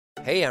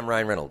Hey, I'm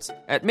Ryan Reynolds.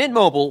 At Mint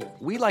Mobile,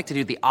 we like to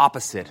do the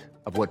opposite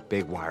of what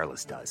Big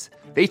Wireless does.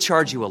 They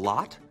charge you a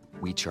lot,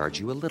 we charge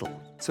you a little.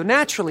 So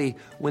naturally,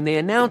 when they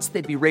announced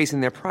they'd be raising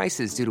their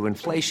prices due to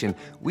inflation,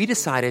 we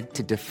decided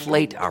to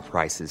deflate our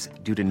prices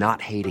due to not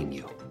hating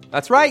you.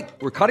 That's right.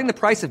 We're cutting the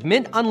price of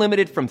Mint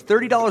Unlimited from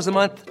 $30 a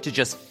month to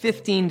just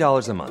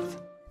 $15 a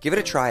month. Give it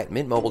a try at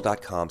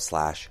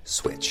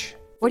mintmobile.com/switch.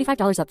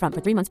 $45 up front for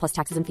 3 months plus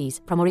taxes and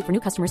fees. Promo rate for new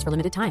customers for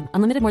limited time.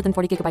 Unlimited more than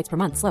 40 gigabytes per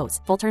month. Slows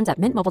full terms at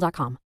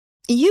mintmobile.com.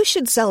 You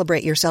should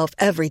celebrate yourself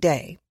every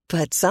day,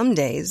 but some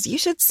days you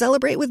should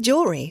celebrate with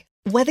jewelry.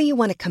 Whether you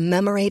want to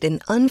commemorate an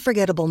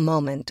unforgettable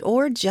moment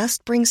or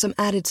just bring some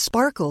added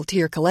sparkle to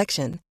your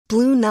collection,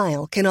 Blue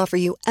Nile can offer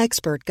you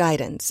expert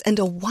guidance and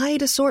a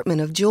wide assortment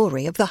of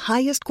jewelry of the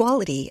highest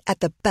quality at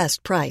the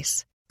best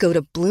price. Go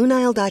to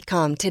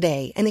BlueNile.com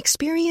today and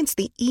experience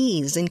the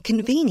ease and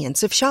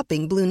convenience of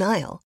shopping Blue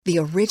Nile, the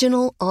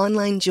original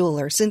online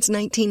jeweler since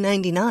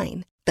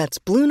 1999. That's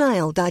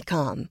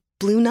BlueNile.com.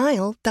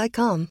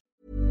 BlueNile.com.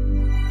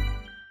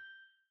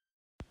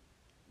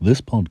 This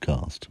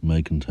podcast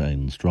may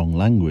contain strong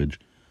language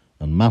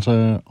and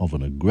matter of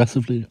an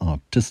aggressively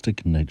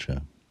artistic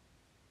nature.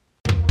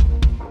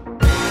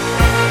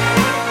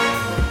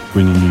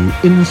 Bringing you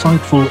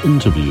insightful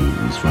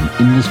interviews from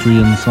industry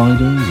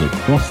insiders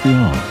across the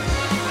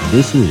arts.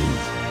 This is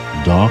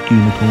Dark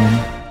Unicorn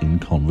in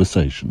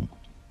Conversation.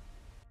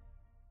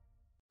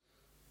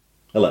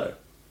 Hello,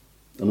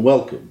 and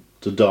welcome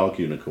to Dark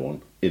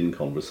Unicorn in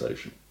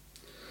Conversation.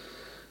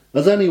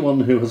 As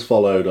anyone who has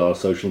followed our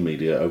social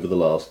media over the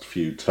last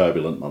few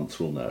turbulent months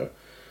will know,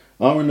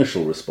 our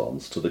initial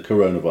response to the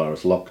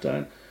coronavirus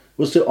lockdown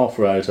was to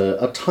offer out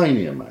a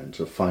tiny amount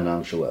of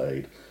financial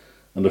aid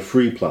and a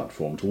free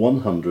platform to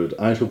 100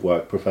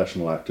 out-of-work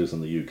professional actors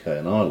in the UK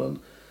and Ireland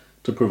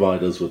to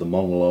provide us with a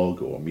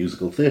monologue or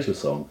musical theatre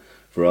song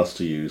for us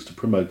to use to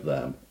promote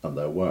them and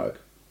their work.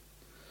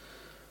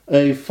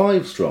 A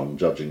 5-strong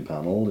judging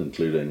panel,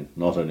 including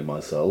not only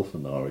myself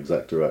and our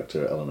exec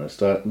director Eleanor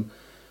Stoughton,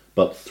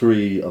 but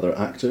 3 other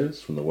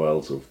actors from the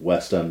worlds of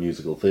West End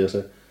musical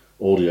theatre,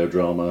 audio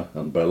drama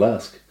and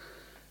burlesque,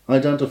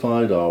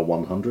 identified our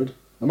 100,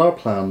 and our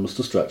plan was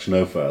to stretch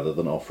no further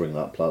than offering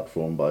that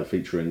platform by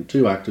featuring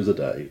 2 actors a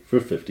day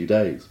for 50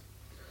 days.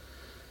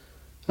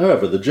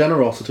 However, the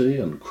generosity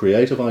and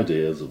creative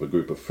ideas of a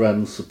group of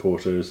friends,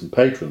 supporters and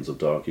patrons of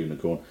Dark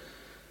Unicorn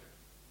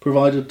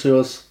provided to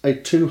us a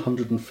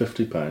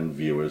 £250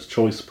 Viewer's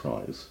Choice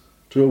Prize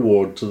to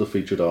award to the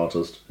featured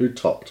artist who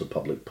topped a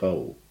public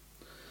poll.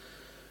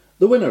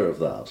 The winner of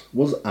that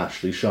was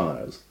Ashley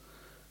Shires,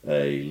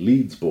 a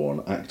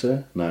Leeds-born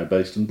actor now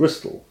based in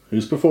Bristol,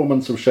 whose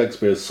performance of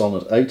Shakespeare's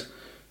Sonnet 8,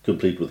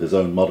 complete with his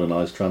own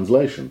modernised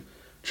translation,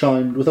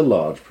 chimed with a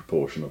large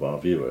proportion of our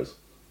viewers.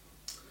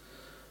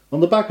 On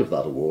the back of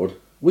that award,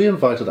 we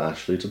invited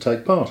Ashley to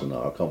take part in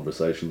our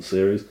conversation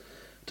series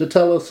to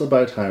tell us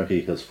about how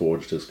he has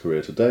forged his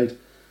career to date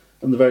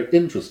and the very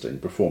interesting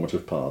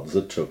performative paths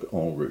it took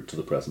en route to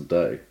the present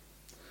day.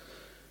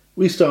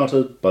 We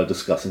started by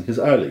discussing his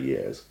early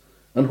years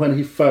and when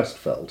he first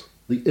felt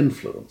the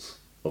influence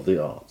of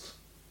the arts.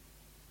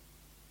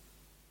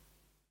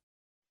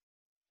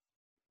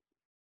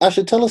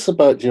 Ashley, tell us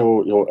about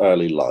your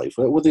early life.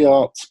 Were the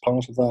arts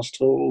part of that at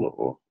all?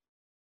 Or?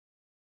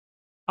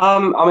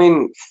 I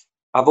mean,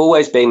 I've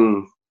always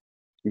been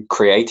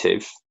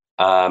creative.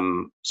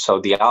 So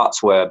the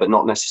arts were, but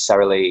not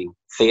necessarily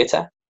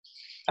theatre.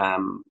 As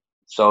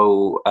a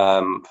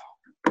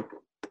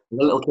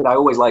little kid, I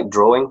always liked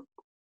drawing.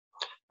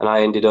 And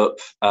I ended up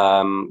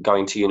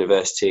going to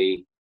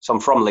university. So I'm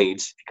from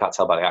Leeds, if you can't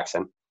tell by the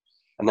accent.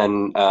 And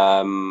then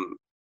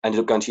ended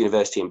up going to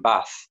university in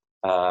Bath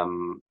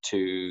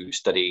to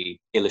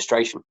study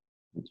illustration.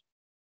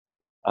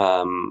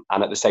 And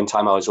at the same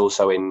time, I was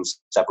also in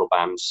several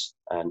bands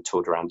and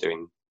toured around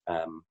doing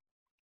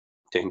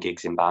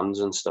gigs in bands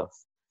and stuff.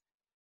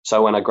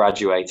 So when I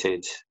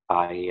graduated,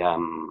 I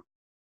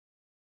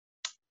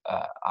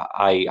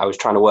was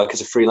trying to work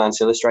as a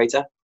freelance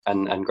illustrator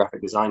and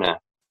graphic designer.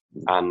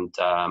 And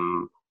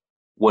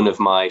one of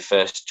my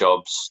first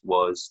jobs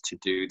was to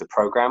do the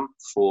programme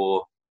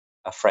for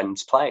a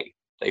friend's play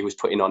that he was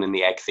putting on in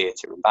the Egg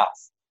Theatre in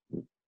Bath.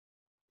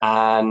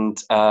 And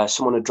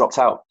someone had dropped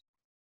out.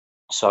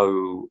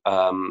 So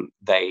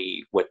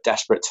they were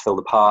desperate to fill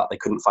the part. They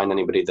couldn't find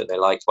anybody that they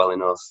liked well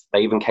enough.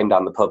 They even came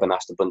down the pub and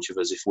asked a bunch of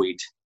us if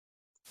we'd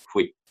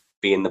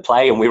be in the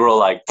play. And we were all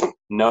like,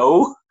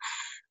 no.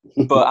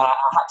 But I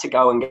had to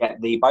go and get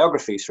the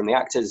biographies from the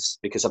actors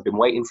because I've been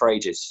waiting for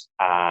ages.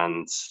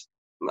 And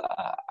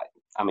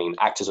I mean,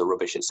 actors are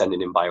rubbish at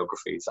sending in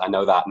biographies. I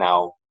know that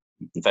now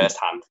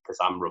firsthand because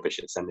I'm rubbish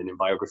at sending in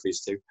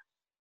biographies too.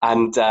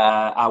 And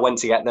I went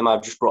to get them. I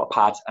just brought a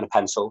pad and a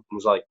pencil and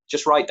was like,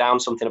 just write down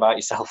something about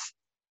yourself.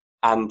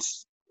 And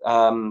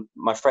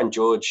my friend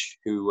George,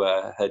 who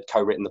had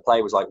co-written the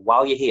play, was like,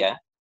 while you're here,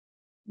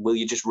 will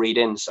you just read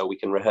in so we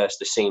can rehearse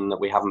the scene that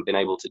we haven't been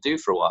able to do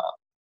for a while?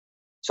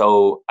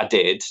 So I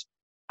did.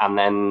 And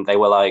then they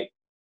were like,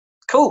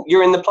 cool,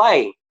 you're in the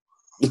play.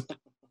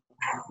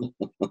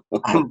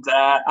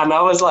 And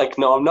I was like,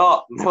 no, I'm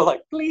not. And they were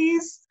like,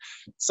 please.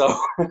 So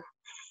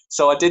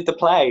I did the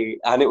play,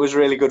 and it was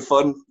really good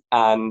fun.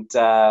 And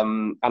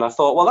I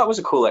thought, well, that was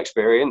a cool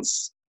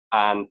experience,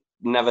 and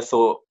never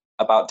thought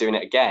about doing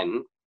it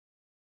again.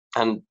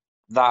 And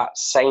that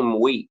same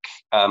week,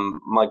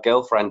 my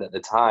girlfriend at the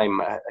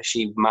time,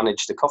 she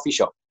managed a coffee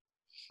shop,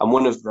 and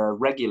one of the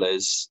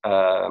regulars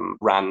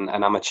ran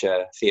an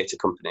amateur theatre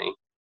company,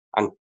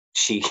 and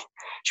she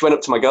went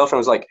up to my girlfriend and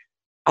was like,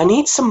 I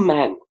need some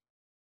men.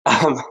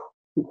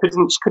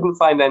 She couldn't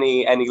find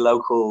any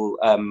local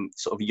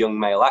sort of young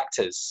male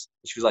actors.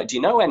 She was like, do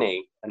you know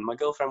any? And my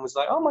girlfriend was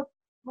like, oh,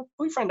 my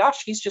boyfriend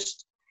Ash, he's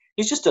just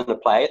done a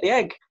play at the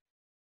Egg.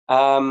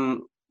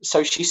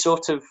 So she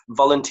sort of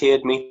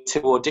volunteered me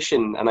to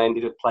audition, and I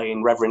ended up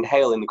playing Reverend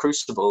Hale in The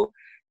Crucible.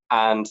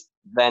 And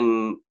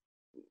then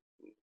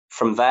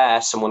from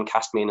there, someone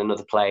cast me in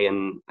another play,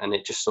 and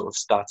it just sort of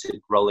started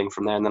rolling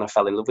from there. And then I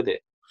fell in love with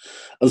it.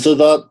 And so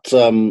that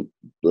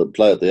the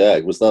play at the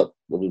Egg, was that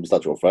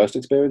your first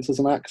experience as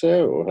an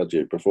actor, or had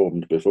you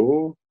performed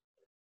before?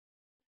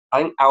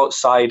 I think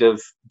outside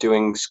of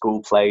doing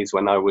school plays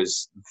when I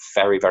was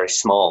very, very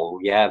small,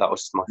 yeah, that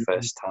was my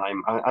first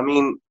time. I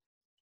mean,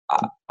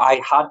 I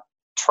had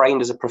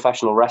trained as a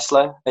professional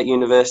wrestler at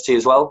university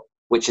as well,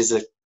 which is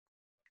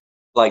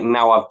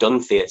now I've done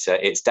theatre,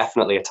 it's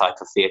definitely a type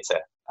of theatre.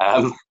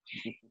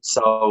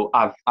 So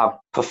I've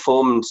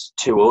performed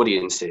to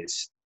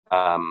audiences.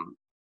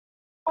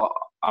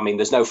 I mean,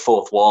 there's no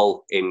fourth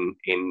wall in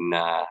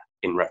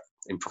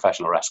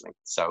professional wrestling.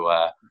 So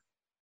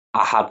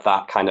I had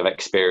that kind of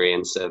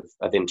experience of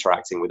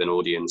interacting with an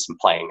audience and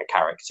playing a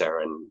character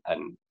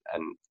and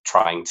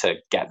trying to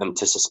get them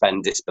to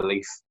suspend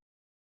disbelief.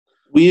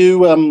 Were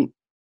you, I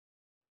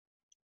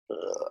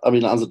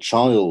mean, as a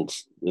child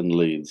in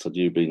Leeds, were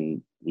you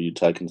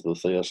taken to the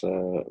theatre,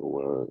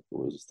 or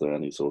was there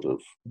any sort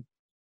of,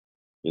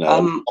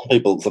 some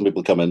people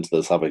come into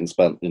this having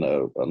spent,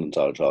 an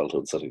entire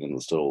childhood sitting in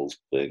the stalls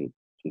being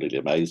completely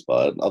amazed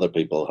by it, and other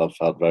people have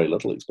had very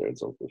little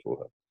experience of it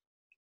before.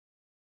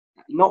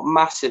 Not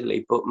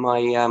massively, but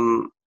my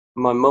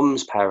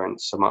mum's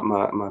parents, so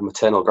my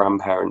maternal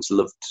grandparents,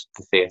 loved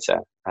the theatre,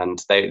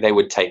 and they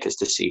would take us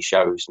to see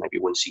shows maybe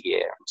once a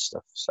year and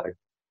stuff. So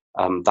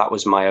that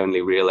was my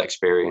only real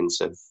experience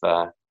of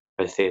the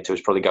theatre,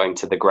 was probably going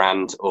to the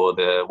Grand or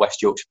the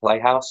West Yorkshire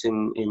Playhouse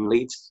in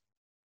Leeds.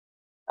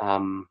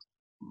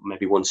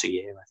 Maybe once a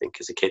year, I think,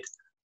 as a kid.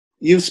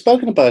 You've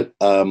spoken about,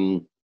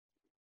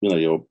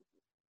 your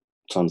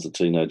times as a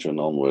teenager and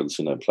onwards,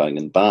 playing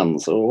in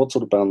bands. So what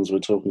sort of bands we're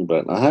talking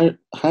about now?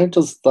 How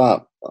does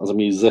that, as a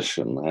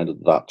musician, how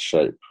did that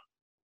shape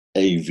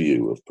a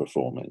view of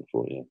performing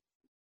for you?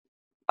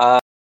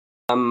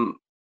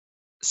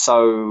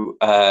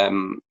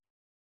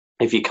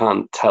 If you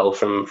can't tell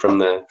from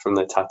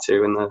the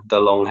tattoo and the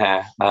long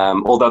hair,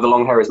 although the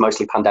long hair is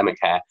mostly pandemic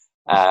hair,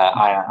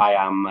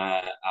 I'm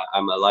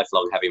a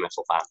lifelong heavy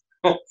metal fan.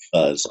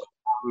 So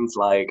bands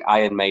like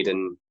Iron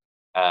Maiden,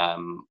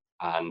 and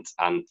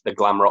the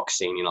glam rock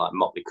scene, like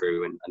Motley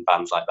Crue and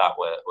bands like that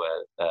were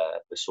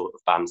the sort of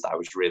bands that I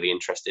was really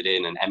interested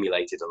in and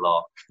emulated a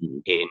lot.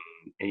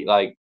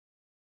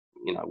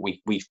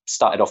 We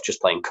started off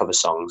just playing cover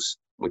songs.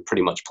 We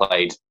pretty much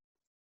played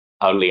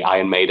only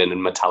Iron Maiden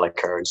and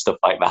Metallica and stuff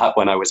like that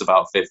when I was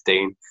about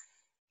 15.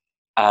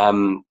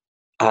 And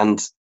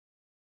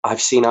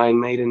I've seen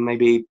Iron Maiden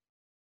maybe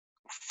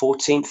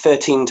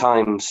 13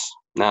 times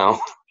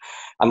now.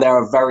 And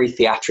they're a very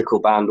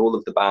theatrical band. All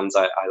of the bands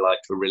I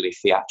liked were really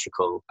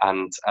theatrical.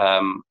 And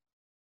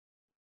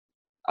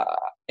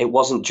it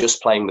wasn't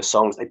just playing the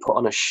songs. They put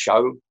on a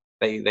show.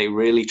 They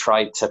really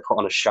tried to put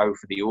on a show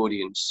for the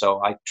audience. So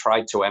I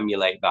tried to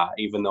emulate that,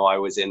 even though I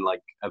was in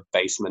like a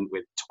basement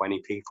with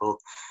 20 people.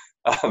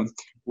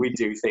 We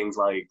do things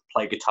like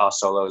play guitar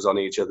solos on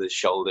each other's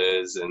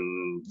shoulders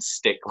and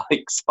stick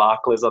like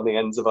sparklers on the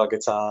ends of our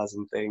guitars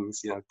and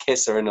things.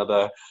 Kiss are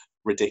another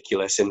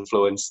ridiculous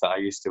influence that I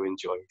used to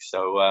enjoy.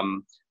 So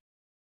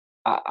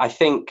I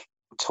think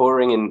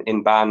touring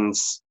in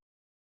bands,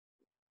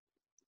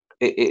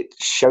 it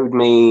showed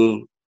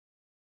me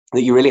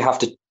that you really have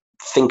to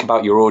think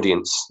about your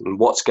audience and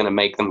what's going to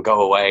make them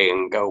go away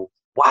and go,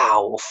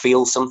 wow, or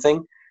feel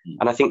something.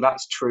 And I think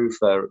that's true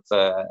for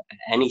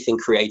anything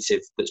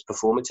creative that's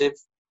performative.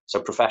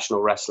 So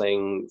professional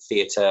wrestling,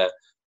 theatre,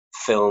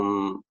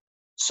 film,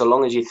 so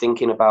long as you're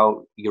thinking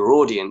about your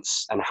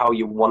audience and how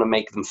you want to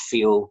make them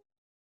feel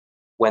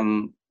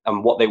and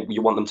what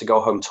you want them to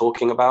go home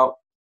talking about,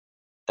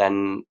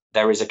 then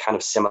there is a kind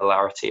of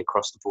similarity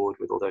across the board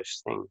with all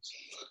those things.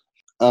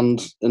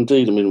 And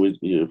indeed, I mean,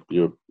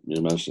 you're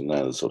mentioning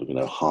now the sort of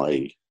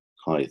high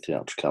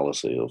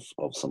theatricality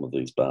of some of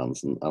these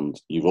bands, and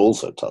you've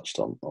also touched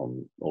on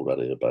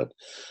already about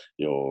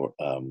your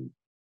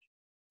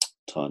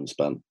time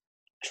spent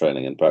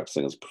training and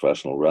practicing as a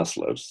professional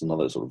wrestler, which is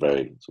another sort of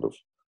very sort of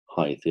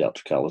high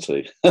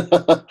theatricality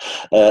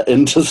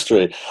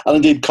industry. And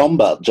indeed,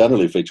 combat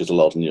generally features a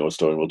lot in your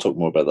story, and we'll talk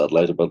more about that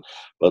later. But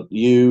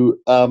you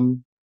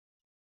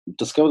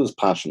discovered this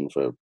passion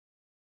for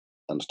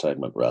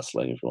entertainment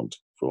wrestling, if you want,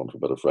 for want of a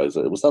better phrase.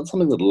 Was that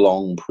something that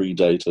long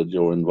predated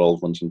your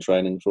involvement in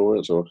training for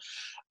it, or,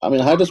 I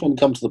mean, how does one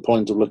come to the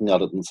point of looking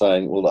at it and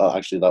saying, well,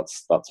 actually,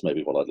 that's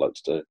maybe what I'd like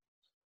to do?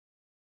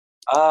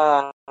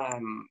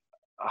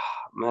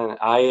 Man,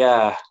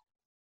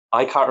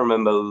 I can't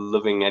remember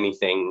loving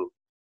anything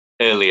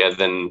earlier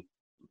than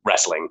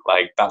wrestling.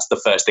 Like, that's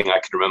the first thing I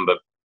could remember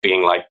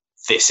being like,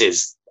 this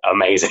is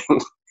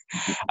amazing.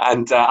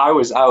 And I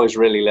was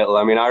really little.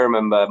 I mean, I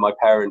remember my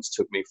parents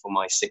took me for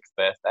my 6th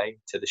birthday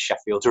to the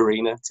Sheffield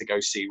Arena to go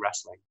see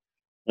wrestling.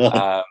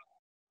 So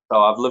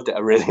I've loved it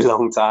a really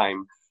long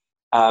time.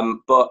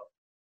 But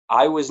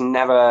I was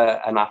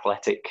never an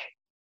athletic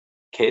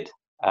kid.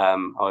 I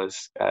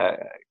was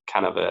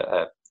kind of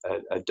a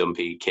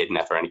dumpy kid,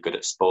 never any good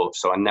at sports.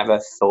 So I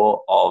never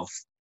thought of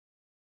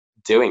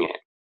doing it.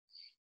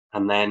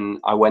 And then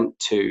I went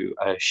to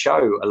a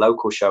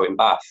local show in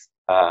Bath,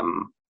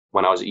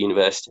 when I was at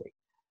university,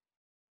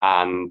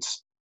 and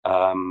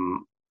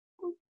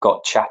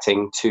got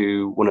chatting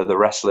to one of the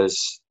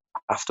wrestlers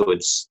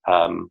afterwards.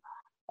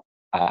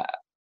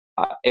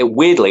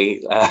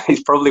 Weirdly,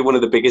 he's probably one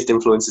of the biggest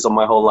influences on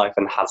my whole life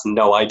and has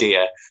no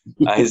idea.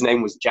 His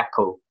name was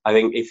Jackal. I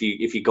think if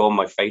you go on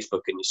my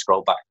Facebook and you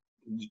scroll back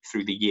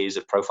through the years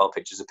of profile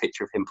pictures, a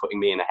picture of him putting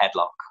me in a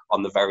headlock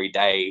on the very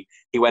day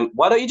he went,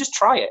 "Why don't you just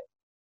try it?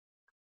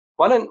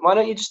 Why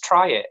don't you just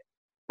try it?"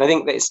 And I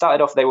think that it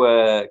started off, they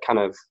were kind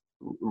of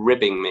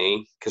ribbing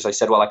me because I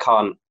said, well, I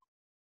can't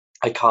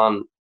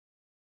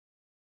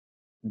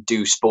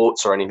do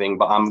sports or anything,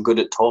 but I'm good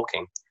at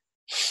talking.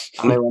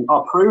 And they went,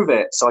 "Oh, prove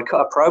it." So I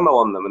cut a promo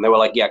on them, and they were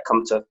like, "Yeah,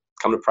 come to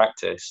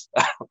practice."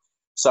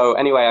 So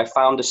anyway, I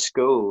found a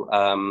school.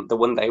 The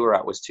one they were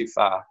at was too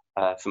far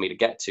for me to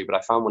get to, but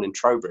I found one in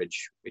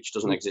Trowbridge, which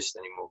doesn't exist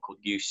anymore, called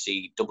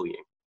UCW,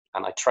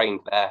 and I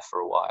trained there for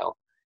a while.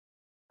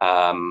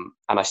 And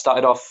I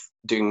started off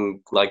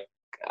doing like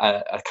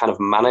a kind of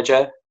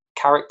manager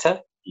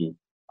character,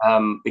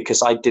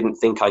 because I didn't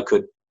think I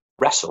could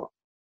wrestle.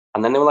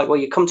 And then they were like, "Well,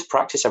 you come to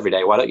practice every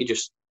day. Why don't you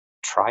just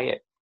try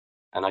it?"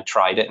 And I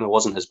tried it, and I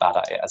wasn't as bad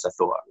at it as I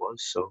thought I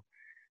was. So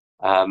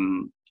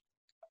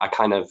I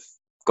kind of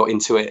got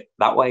into it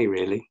that way,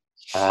 really.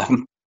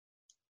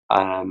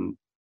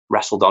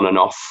 Wrestled on and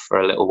off for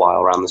a little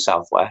while around the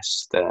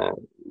Southwest.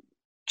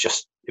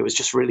 It was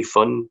just really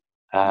fun.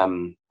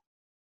 And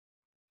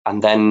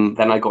then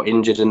I got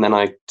injured, and then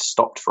I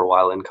stopped for a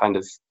while and kind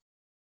of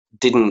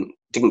didn't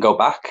go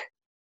back.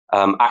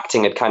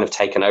 Acting had kind of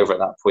taken over at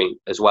that point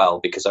as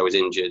well, because I was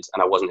injured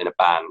and I wasn't in a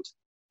band.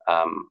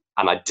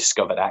 And I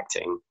discovered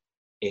acting.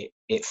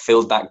 It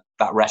filled that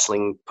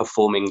wrestling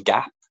performing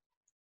gap,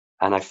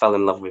 and I fell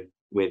in love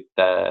with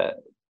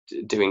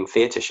doing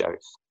theatre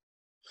shows.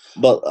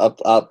 But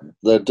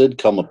there did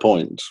come a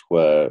point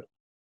where,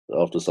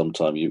 after some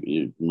time,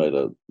 you made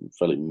a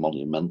fairly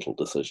monumental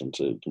decision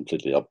to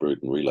completely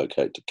uproot and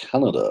relocate to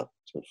Canada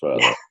for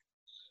further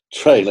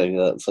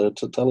training. So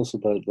to tell us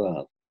about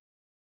that.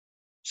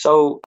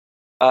 So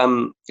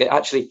it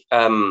actually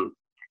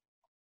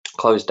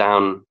closed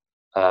down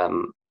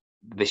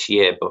this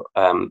year, but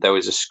there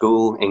was a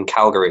school in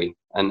Calgary,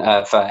 and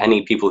for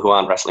any people who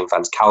aren't wrestling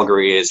fans,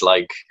 Calgary is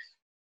like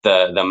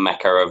the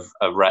mecca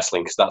of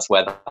wrestling, because that's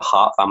where the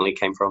Hart family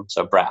came from.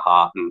 So Bret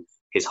Hart and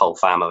his whole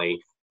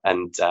family,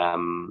 and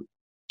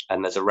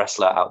there's a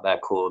wrestler out there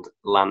called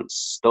Lance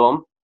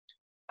Storm,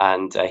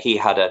 and he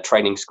had a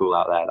training school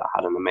out there that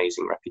had an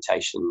amazing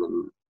reputation,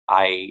 and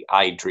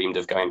I dreamed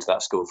of going to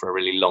that school for a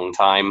really long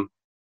time.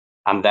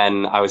 And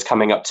then I was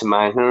coming up to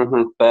my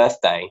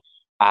birthday,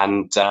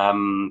 and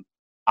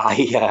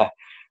I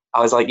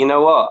was like, you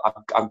know what,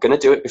 I'm going to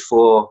do it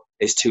before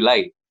it's too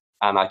late.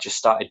 And I just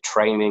started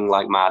training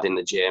like mad in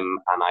the gym,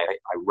 and I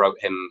wrote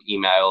him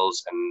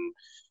emails, and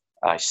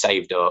I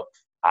saved up,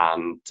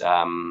 and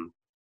I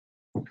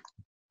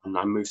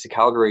moved to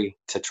Calgary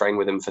to train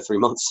with him for 3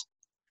 months.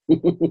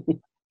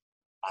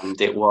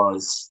 And it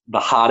was the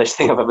hardest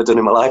thing I've ever done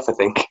in my life, I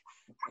think.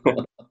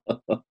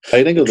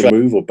 Training or the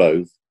move, or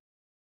both?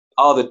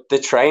 Oh, the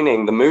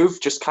training. The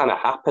move just kind of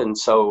happened.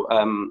 So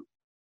I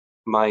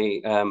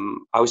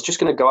was just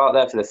going to go out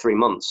there for the 3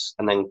 months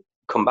and then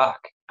come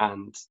back.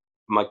 And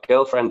my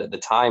girlfriend at the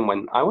time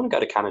went, "I want to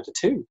go to Canada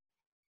too."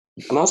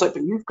 And I was like,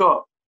 "But you've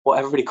got what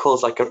everybody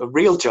calls like a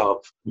real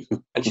job."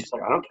 And she's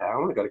like, "I don't care. I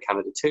want to go to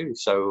Canada too."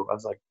 So I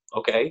was like,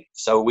 okay.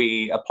 So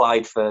we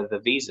applied for the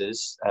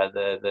visas,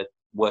 the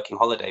working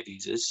holiday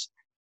visas,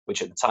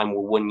 which at the time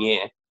were 1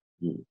 year.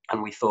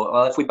 And we thought,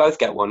 well, if we both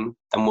get one,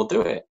 then we'll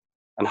do it.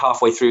 And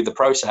halfway through the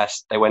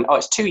process, they went, "Oh,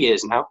 it's 2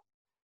 years now."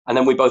 And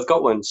then we both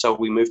got one. So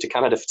we moved to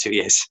Canada for 2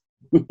 years.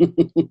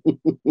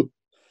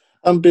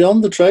 And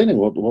beyond the training,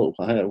 what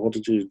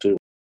did you do?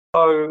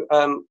 So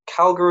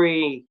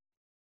Calgary,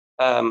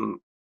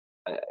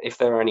 if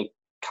there are any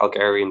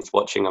Calgarians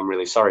watching, I'm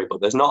really sorry,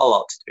 but there's not a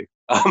lot to do.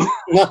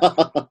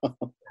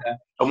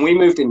 And we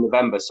moved in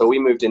November, so we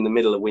moved in the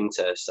middle of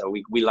winter. So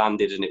we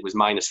landed, and it was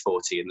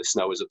 -40, and the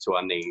snow was up to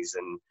our knees.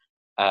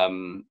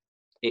 And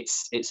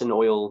it's an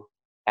oil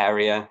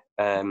area,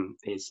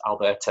 is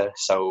Alberta.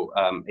 So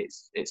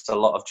it's a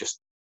lot of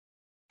just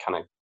kind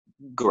of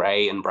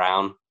grey and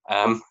brown.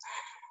 And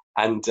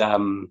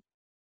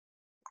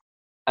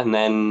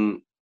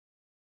then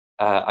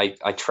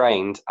I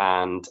trained,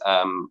 and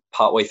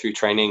partway through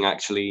training, I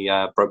actually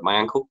broke my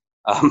ankle.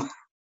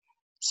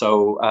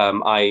 So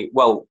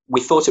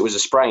we thought it was a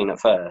sprain at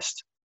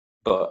first,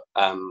 but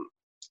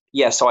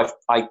so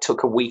I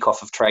took a week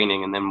off of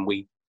training, and then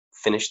we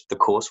finished the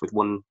course with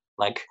one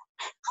leg,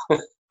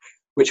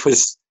 which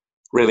was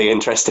really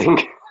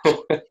interesting.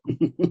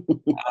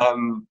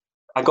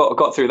 I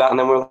got through that, and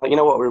then we were like, you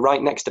know what, we're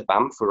right next to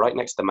Banff, we're right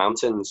next to the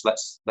mountains.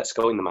 Let's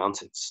go in the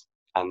mountains.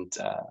 And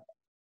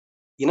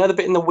you know the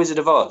bit in The Wizard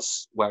of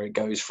Oz where it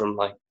goes from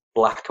like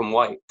black and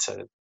white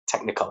to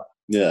Technicolor?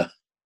 Yeah.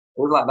 It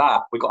was like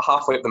that. We got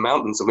halfway up the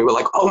mountains and we were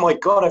like, oh my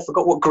God, I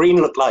forgot what green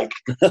looked like.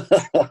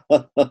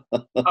 That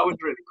was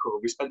really cool.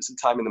 We spent some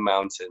time in the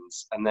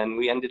mountains, and then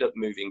we ended up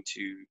moving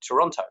to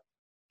Toronto,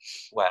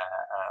 where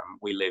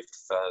we lived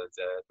for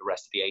the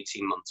rest of the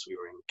 18 months we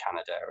were in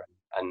Canada.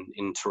 And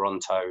in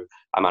Toronto,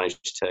 I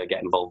managed to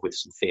get involved with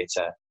some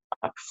theatre.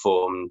 I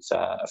performed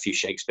a few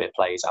Shakespeare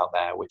plays out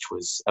there, which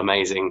was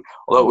amazing.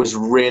 Although it was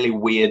really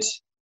weird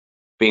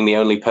being the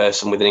only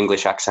person with an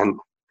English accent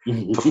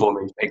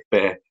performing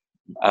Shakespeare.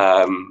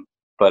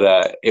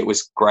 But it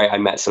was great. I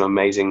met some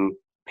amazing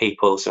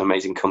people, some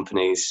amazing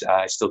companies.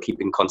 I still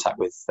keep in contact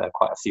with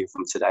quite a few of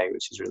them today,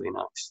 which is really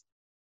nice.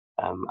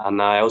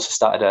 And I also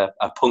started a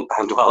punk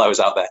band while I was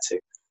out there too.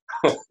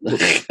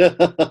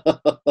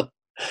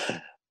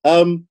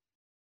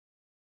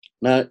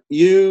 Now,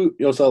 you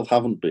yourself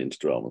haven't been to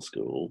drama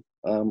school.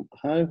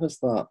 How has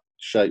that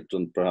shaped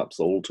and perhaps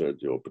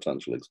altered your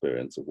potential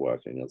experience of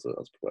working as a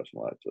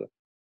professional actor?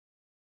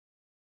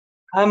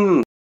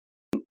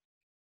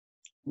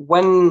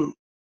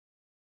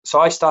 So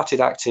I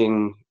started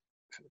acting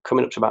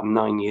coming up to about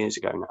 9 years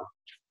ago now,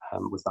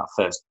 with that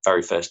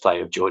very first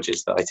play of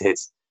George's that I did.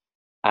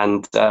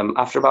 And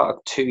after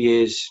about 2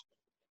 years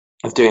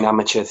of doing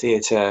amateur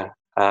theatre,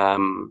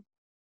 and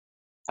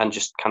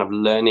just kind of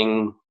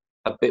learning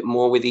a bit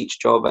more with each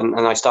job, and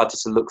I started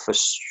to look for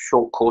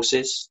short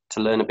courses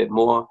to learn a bit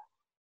more.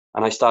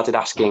 And I started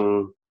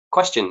asking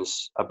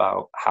questions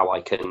about how I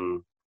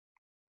can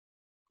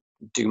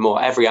do more.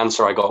 Every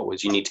answer I got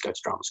was, you need to go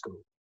to drama school.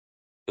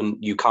 And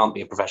you can't be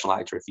a professional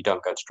actor if you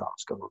don't go to drama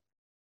school.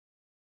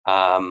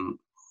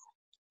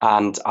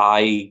 And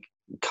I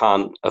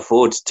can't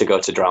afford to go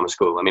to drama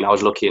school. I mean, I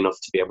was lucky enough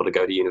to be able to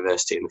go to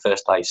university in the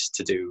first place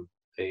to do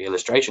the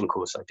illustration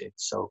course I did.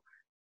 So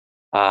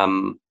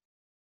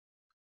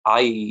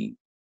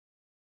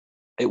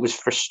it was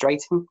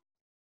frustrating,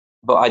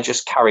 but I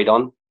just carried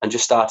on and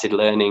just started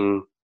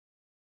learning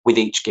with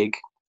each gig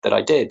that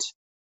I did.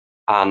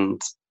 And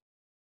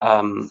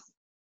I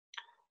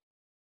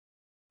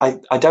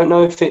don't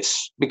know if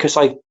it's because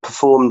I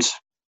performed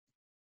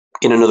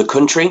in another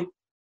country,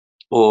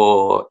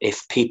 or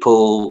if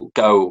people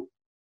go,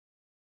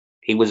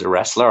 he was a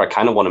wrestler, I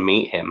kind of want to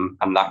meet him,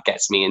 and that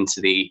gets me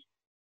into the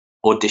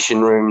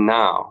audition room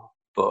now.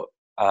 But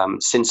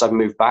since I've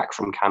moved back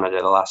from Canada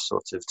the last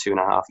sort of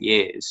 2.5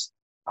 years,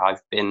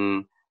 I've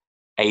been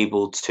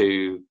able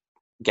to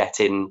get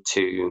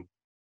into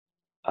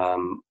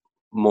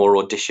more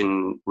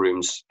audition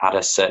rooms at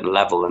a certain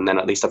level, and then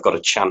at least I've got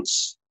a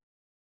chance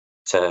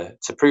to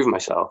prove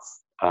myself.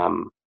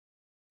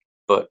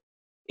 But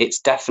it's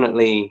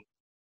definitely,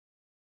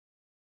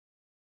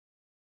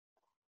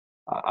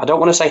 I don't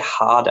want to say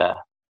harder.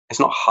 It's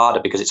not harder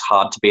because it's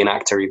hard to be an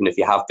actor even if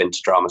you have been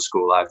to drama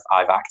school.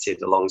 I've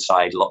acted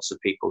alongside lots of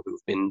people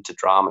who've been to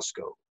drama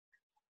school,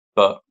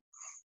 but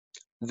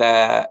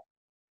I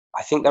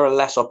think there are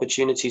less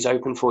opportunities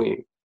open for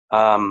you.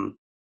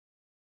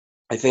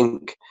 I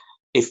think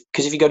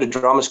because if you go to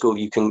drama school,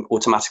 you can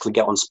automatically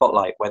get on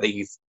Spotlight, whether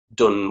you've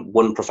done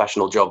one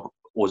professional job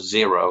or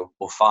 0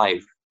 or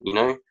 5, you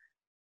know?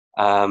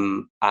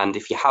 And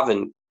if you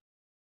haven't,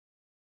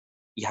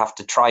 you have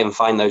to try and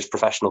find those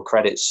professional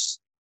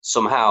credits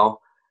somehow,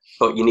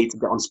 but you need to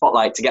get on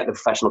Spotlight to get the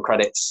professional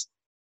credits.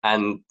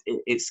 And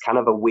it's kind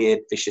of a weird,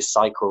 vicious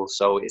cycle.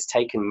 So it's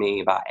taken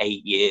me about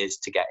 8 years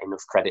to get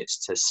enough credits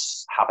to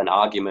have an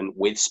argument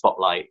with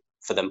Spotlight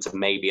for them to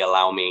maybe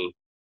allow me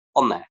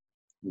on there.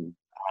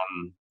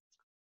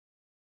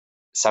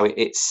 So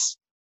it's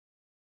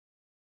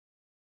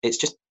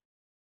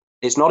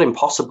not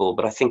impossible,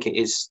 but I think it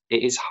is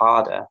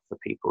harder for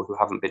people who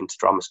haven't been to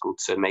drama school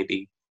to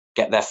maybe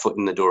get their foot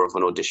in the door of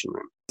an audition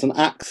room. It's an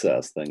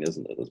access thing,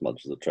 isn't it, as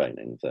much as a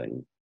training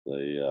thing?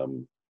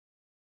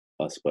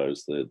 I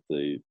suppose if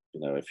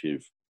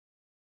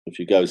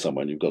you go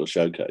somewhere and you've got a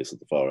showcase at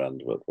the far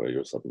end of it where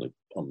you're suddenly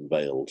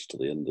unveiled to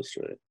the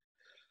industry,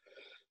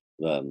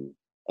 then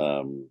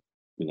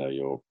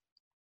you're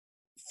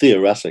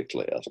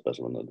theoretically at a bit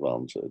of an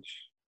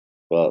advantage.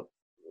 But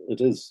it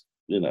is,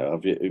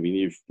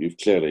 you've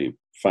clearly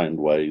found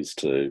ways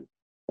to.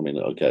 I mean,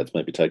 okay, it's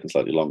maybe taken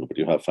slightly longer, but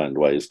you have found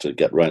ways to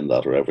get around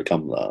that or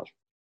overcome that.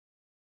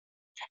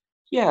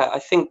 Yeah, I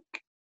think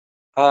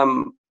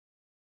because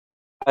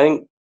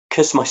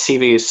my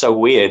CV is so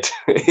weird,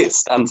 it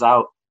stands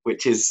out,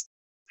 which is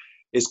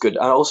good.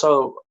 And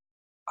also,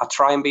 I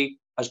try and be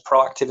as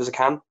proactive as I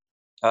can.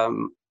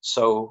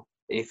 So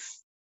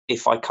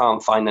if I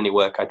can't find any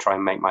work, I try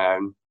and make my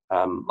own,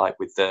 like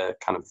with the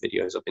kind of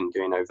videos I've been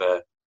doing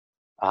over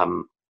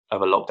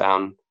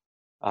lockdown.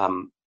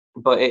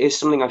 But it is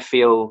something I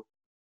feel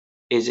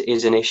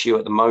is an issue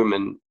at the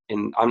moment.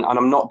 And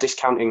I'm not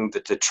discounting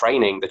the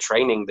training. The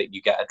training that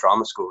you get at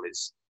drama school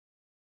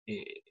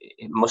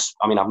it must.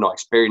 I mean, I've not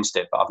experienced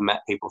it, but I've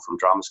met people from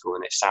drama school,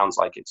 and it sounds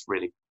like it's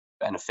really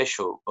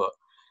beneficial. But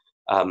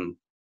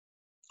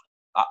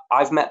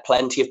I've met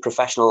plenty of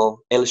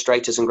professional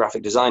illustrators and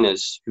graphic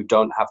designers who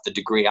don't have the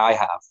degree I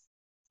have,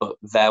 but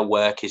their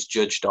work is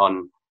judged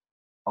on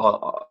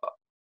how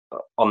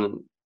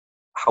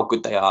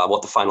good they are,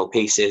 what the final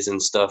piece is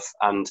and stuff.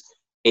 And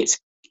it's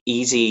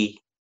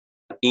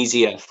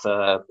easier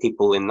for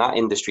people in that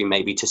industry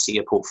maybe to see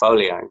a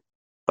portfolio.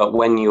 But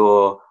when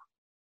you're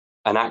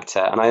an actor,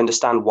 and I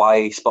understand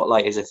why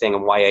Spotlight is a thing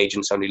and why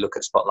agents only look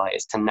at Spotlight,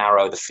 is to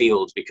narrow the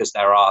field, because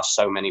there are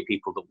so many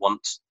people that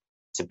want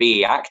to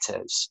be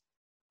actors,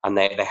 and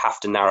they have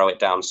to narrow it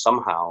down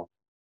somehow.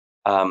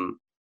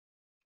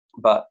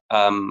 But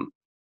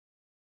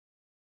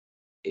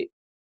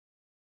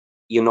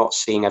you're not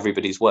seeing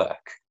everybody's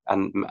work,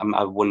 and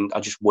I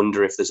just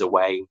wonder if there's a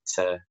way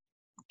to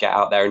get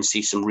out there and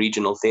see some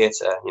regional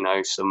theatre,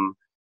 some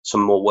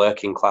more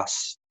working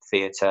class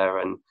theatre.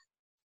 And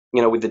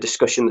with the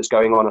discussion that's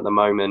going on at the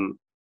moment,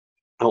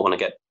 I don't want to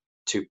get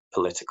too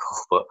political,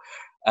 but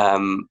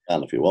and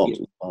if you want,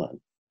 it's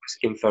fine.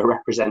 Asking for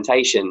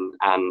representation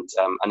and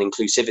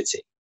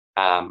inclusivity,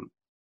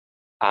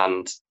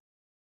 and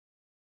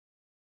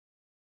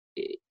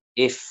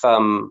if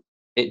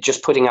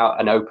just putting out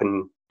an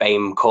open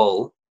BAME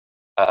call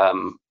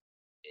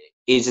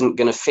isn't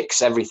going to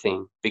fix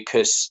everything,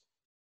 because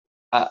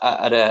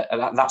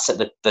that's at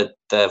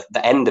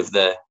the end of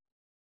the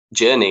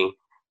journey.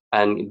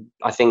 And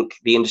I think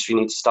the industry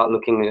needs to start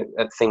looking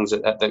at things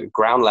at the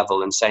ground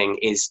level and saying,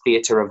 is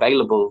theatre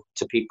available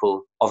to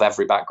people of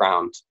every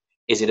background?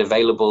 Is it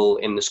available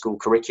in the school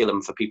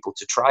curriculum for people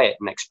to try it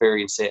and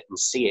experience it and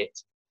see it,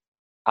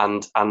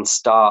 and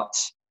start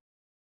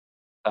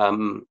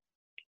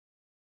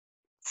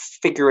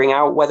figuring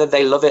out whether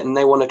they love it and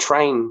they want to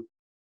train,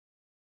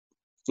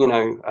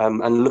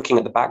 and looking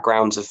at the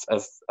backgrounds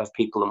of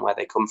people and where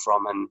they come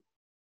from, and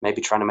maybe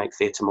trying to make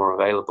theatre more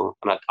available.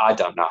 And I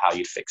don't know how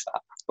you'd fix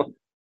that.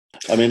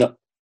 I mean,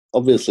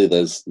 obviously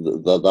there's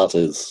that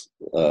is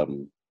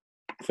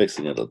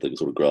fixing it at the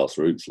sort of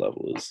grassroots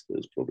level is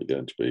probably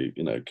going to be,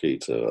 key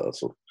to a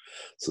sort of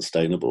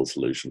sustainable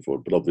solution for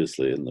it. But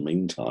obviously in the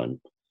meantime,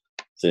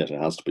 theatre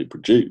has to be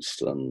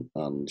produced and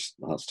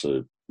has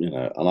to,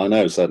 and I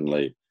know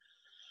certainly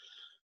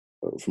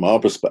from our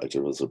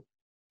perspective as a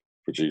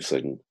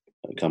producing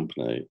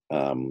company,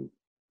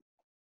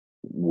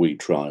 we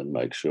try and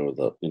make sure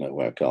that,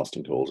 where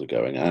casting calls are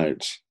going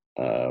out,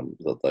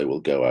 that they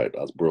will go out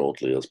as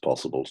broadly as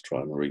possible to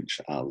try and reach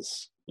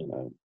as,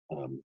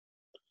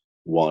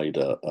 wide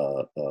a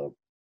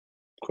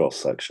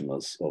cross-section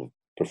of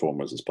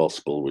performers as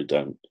possible. We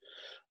don't,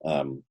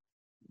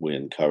 we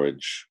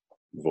encourage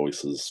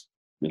voices,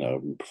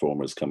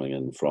 performers coming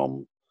in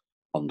from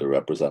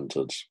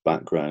underrepresented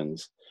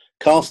backgrounds.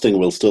 Casting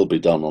will still be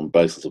done on the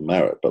basis of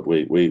merit, but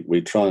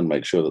we try and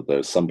make sure that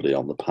there's somebody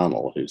on the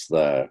panel who's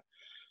there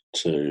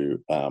to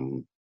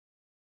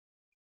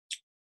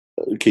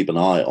keep an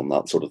eye on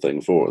that sort of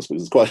thing for us,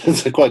 because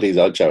it's quite easy.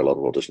 I chair a lot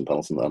of audition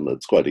panels, and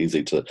it's quite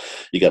easy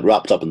you get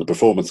wrapped up in the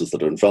performances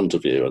that are in front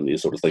of you, and you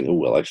sort of think, oh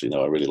well, actually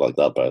no, I really like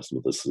that person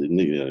with this. You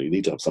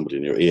need to have somebody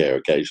in your ear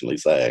occasionally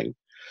saying,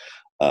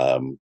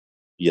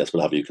 yes,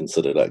 but have you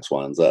considered X,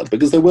 Y, and Z?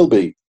 Because there will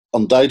be,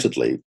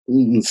 undoubtedly,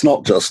 it's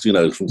not just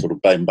from sort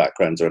of BAME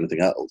backgrounds or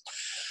anything else.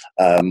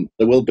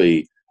 There will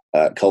be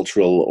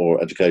cultural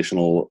or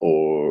educational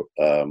or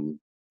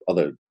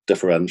other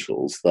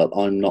differentials that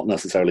I'm not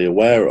necessarily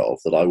aware of,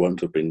 that I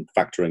won't have been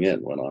factoring in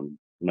when I'm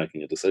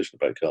making a decision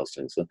about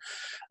casting. So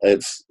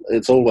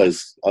it's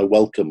always, I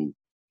welcome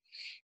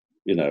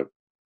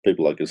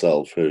people like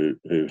yourself who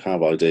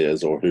have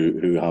ideas or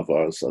who have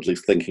us at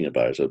least thinking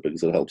about it,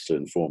 because it helps to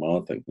inform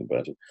our thinking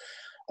about it.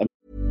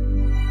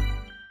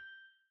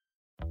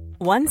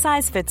 One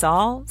size fits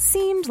all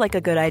seemed like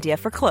a good idea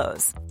for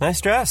clothes.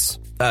 Nice dress.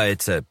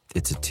 It's a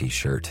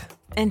t-shirt.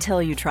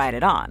 Until you tried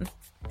it on.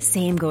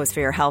 Same goes for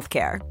your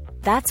healthcare.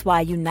 That's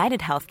why United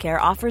Healthcare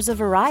offers a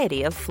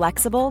variety of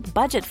flexible,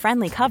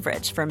 budget-friendly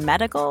coverage for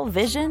medical,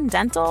 vision,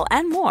 dental,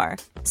 and more.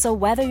 So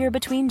whether you're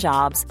between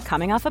jobs,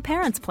 coming off a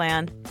parent's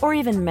plan, or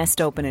even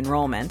missed open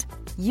enrollment,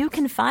 you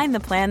can find the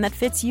plan that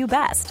fits you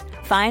best.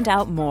 Find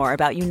out more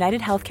about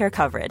United Healthcare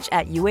coverage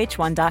at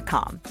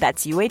uh1.com.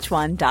 That's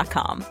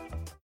uh1.com.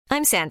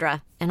 I'm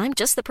Sandra, and I'm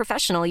just the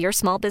professional your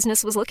small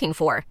business was looking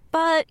for.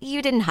 But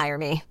you didn't hire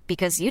me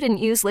because you didn't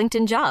use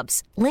LinkedIn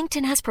Jobs.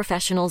 LinkedIn has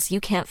professionals you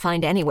can't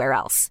find anywhere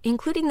else,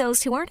 including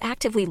those who aren't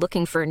actively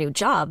looking for a new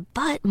job,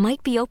 but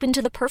might be open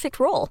to the perfect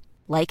role,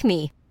 like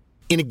me.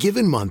 In a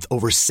given month,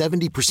 over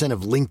 70%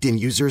 of LinkedIn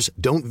users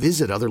don't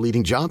visit other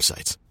leading job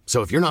sites.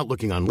 So if you're not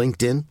looking on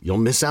LinkedIn, you'll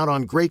miss out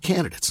on great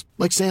candidates,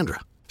 like Sandra.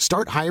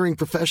 Start hiring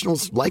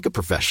professionals like a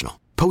professional.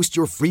 Post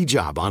your free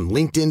job on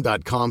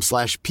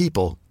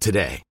linkedin.com/people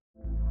today.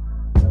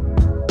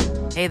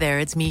 Hey there,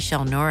 it's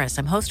Michelle Norris.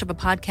 I'm host of a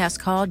podcast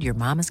called Your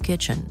Mama's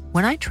Kitchen.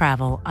 When I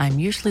travel, I'm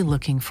usually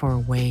looking for a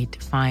way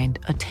to find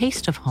a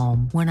taste of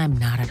home when I'm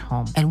not at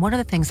home. And one of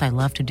the things I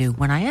love to do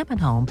when I am at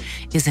home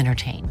is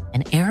entertain.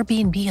 And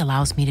Airbnb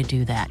allows me to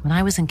do that. When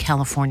I was in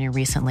California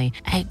recently,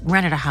 I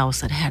rented a house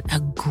that had a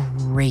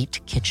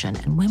great kitchen.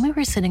 And when we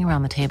were sitting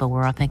around the table, we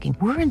were all thinking,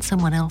 we're in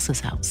someone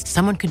else's house.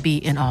 Someone could be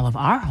in all of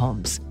our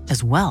homes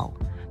as well.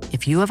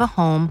 If you have a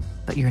home,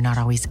 but you're not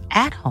always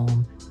at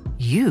home,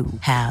 you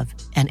have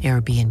an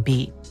Airbnb.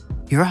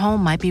 Your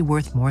home might be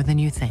worth more than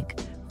you think.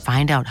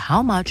 Find out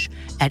how much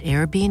at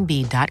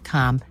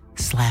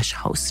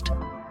airbnb.com/host.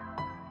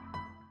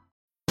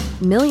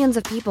 Millions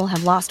of people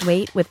have lost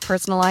weight with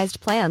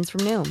personalized plans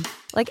from Noom.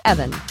 Like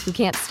Evan, who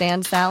can't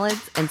stand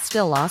salads and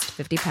still lost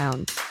 50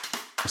 pounds.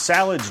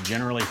 Salads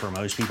generally for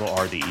most people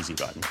are the easy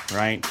button,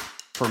 right?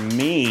 For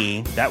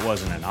me, that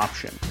wasn't an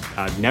option.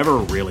 I never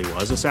really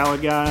was a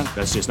salad guy.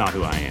 That's just not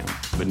who I am.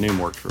 But Noom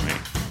worked for me.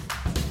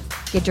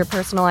 Get your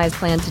personalized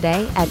plan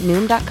today at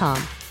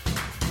Noom.com.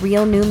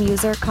 Real Noom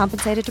user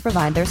compensated to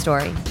provide their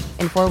story.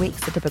 In 4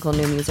 weeks, the typical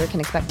Noom user can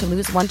expect to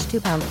lose 1 to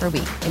 2 pounds per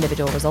week.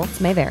 Individual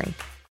results may vary.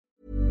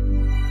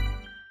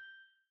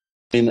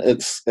 I mean,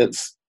 it's. I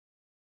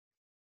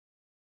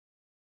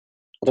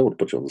don't want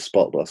to put you on the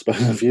spot, but I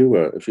suppose if you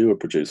were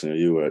producing or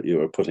you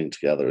were putting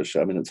together a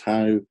show, I mean, it's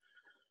how.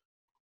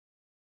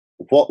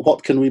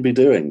 What can we be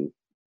doing?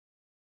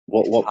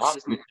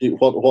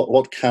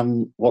 What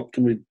can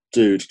we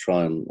do to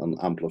try and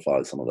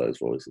amplify some of those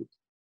voices?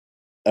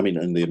 I mean,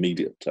 in the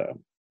immediate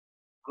term.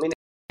 I mean,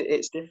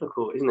 it's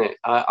difficult, isn't it?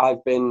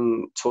 I've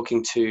been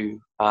talking to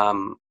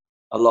a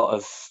lot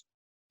of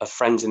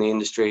friends in the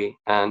industry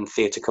and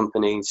theatre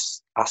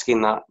companies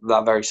asking that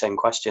very same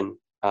question.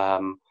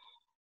 And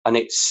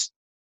the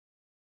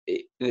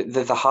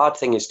hard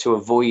thing is to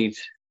avoid.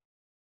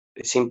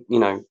 It seems,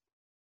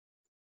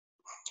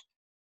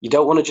 you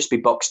don't want to just be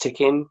box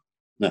ticking.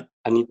 No.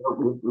 And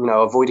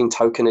avoiding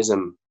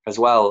tokenism as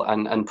well,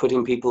 and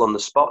putting people on the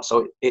spot.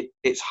 So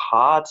it's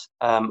hard,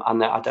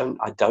 and I don't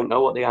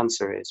know what the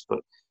answer is.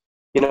 But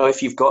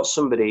if you've got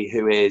somebody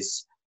who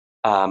is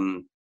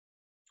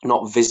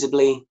not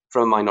visibly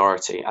from a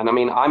minority, and I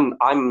mean I'm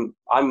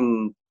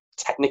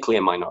technically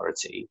a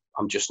minority.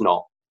 I'm just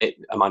not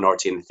a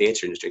minority in the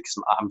theatre industry because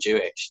I'm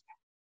Jewish.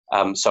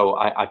 So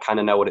I kind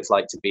of know what it's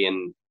like to be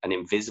an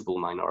invisible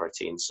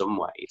minority in some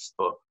ways.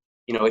 But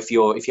if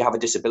you have a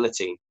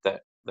disability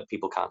that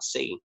people can't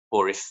see,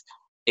 or if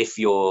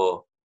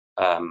you're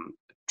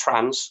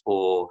trans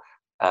or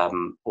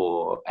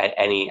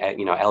any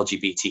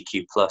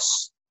LGBTQ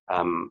plus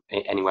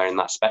anywhere in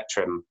that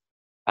spectrum,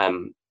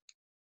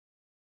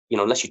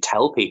 unless you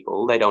tell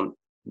people, they don't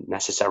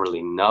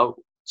necessarily know.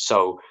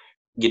 So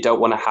you don't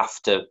want to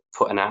have to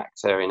put an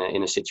actor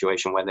in a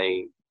situation where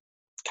they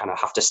kind of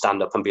have to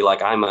stand up and be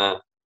like, I'm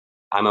a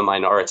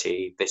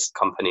minority. This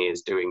company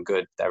is doing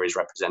good. There is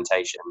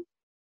representation.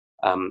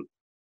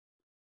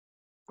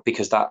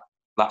 Because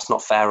that's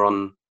not fair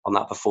on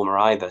that performer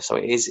either. So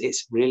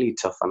it's really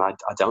tough, and I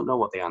don't know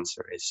what the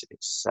answer is.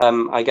 It's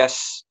I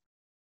guess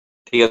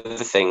the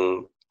other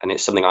thing, and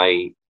it's something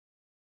I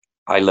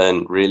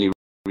learned really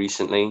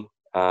recently.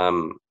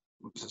 With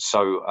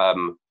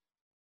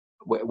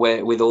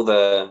all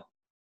the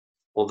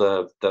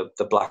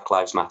Black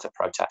Lives Matter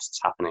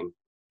protests happening,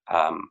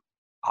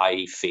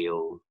 I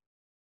feel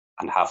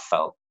and have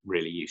felt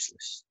really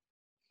useless.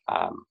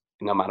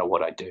 No matter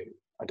what I do,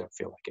 I don't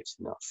feel like it's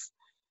enough.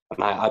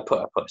 And I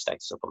put a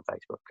status up on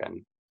Facebook,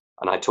 and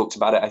I talked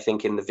about it, I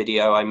think, in the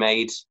video I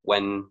made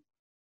when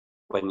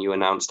you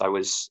announced I'd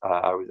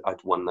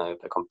won the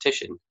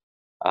competition.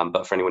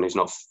 But for anyone who's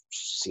not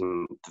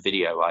seen the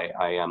video,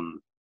 I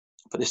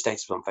put the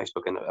status on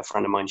Facebook, and a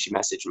friend of mine, she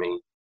messaged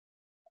me,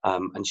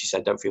 and she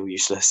said, "Don't feel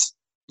useless.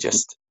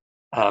 Just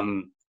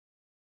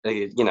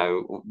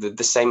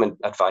the same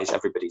advice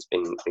everybody's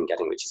been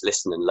getting, which is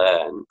listen and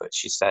learn." But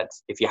she said,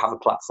 if you have a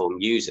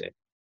platform, use it.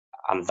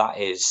 And that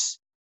is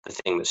the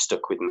thing that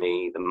stuck with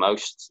me the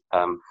most.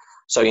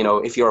 So,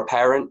 if you're a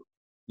parent,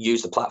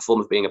 use the platform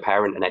of being a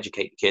parent and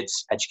educate the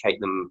kids, educate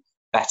them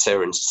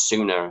better and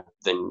sooner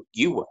than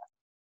you were.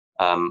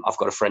 I've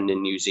got a friend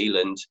in New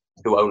Zealand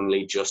who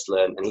only just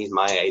learned, and he's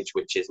my age,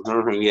 which is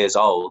 100 years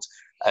old,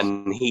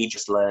 and he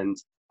just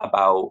learned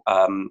about,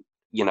 the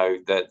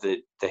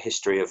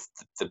history of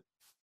the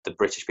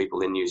British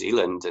people in New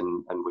Zealand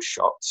and was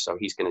shocked. So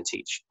he's going to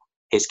teach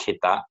his kid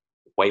that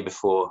way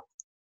before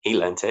he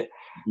learnt it.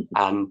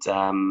 And,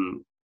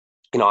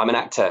 I'm an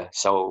actor,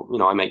 so,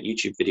 I make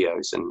YouTube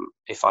videos, and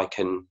if I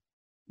can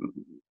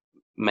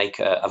make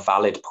a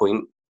valid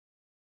point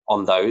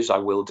on those, I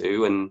will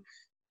do. And,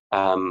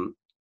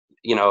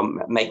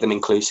 make them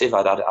inclusive.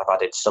 I've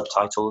added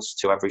subtitles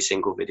to every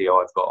single video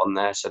I've got on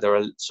there. So there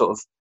are sort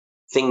of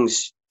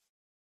things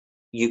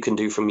you can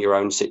do from your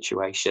own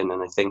situation.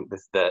 And I think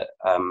that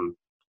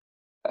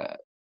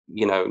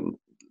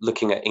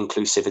looking at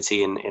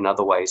inclusivity in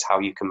other ways, how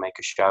you can make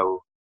a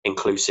show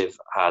inclusive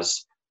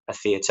as a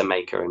theatre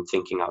maker, and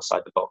thinking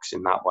outside the box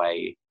in that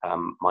way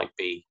might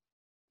be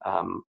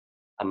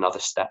another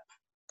step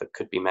that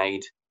could be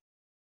made,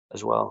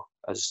 as well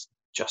as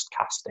just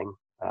casting.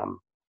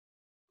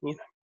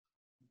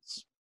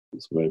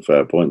 It's very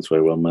fair points,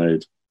 very well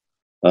made.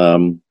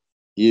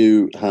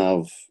 You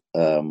have,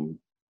 going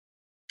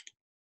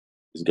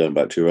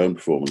back to your own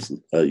performance,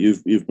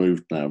 you've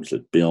moved now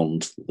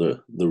beyond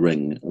the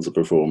ring as a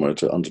performer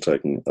to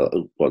undertaking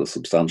quite a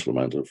substantial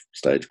amount of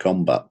stage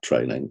combat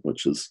training,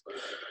 which is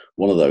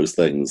one of those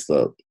things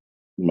that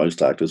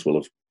most actors will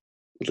have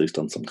at least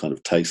done some kind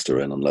of taster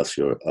in, unless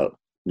you're a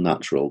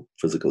natural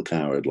physical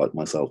coward like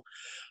myself.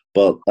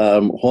 But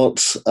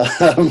what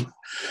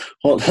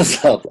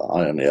has that?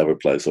 I only ever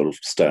play sort of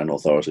stern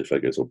authority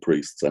figures or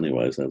priests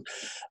anyway. So,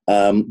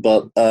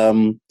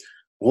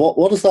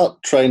 what has that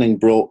training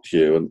brought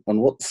you,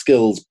 and what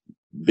skills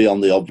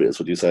beyond the obvious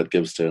would you say it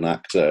gives to an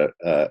actor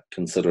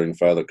considering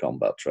further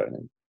combat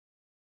training?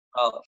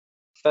 Well,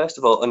 first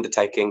of all,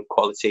 undertaking,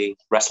 quality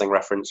wrestling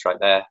reference right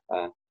there.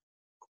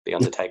 The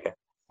Undertaker.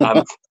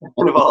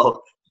 Second of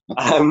all,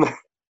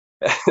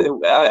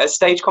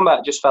 stage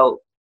combat just felt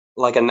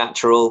like a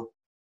natural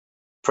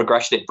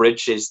progression. It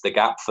bridges the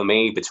gap for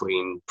me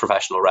between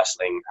professional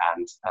wrestling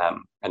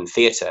and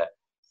theatre.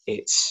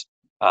 It's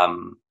a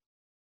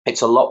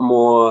lot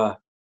more,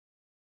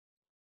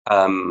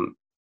 I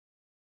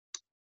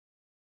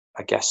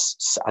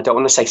guess, I don't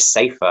want to say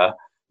safer,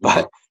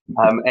 but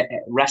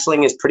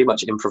wrestling is pretty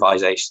much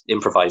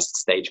improvised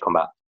stage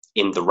combat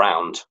in the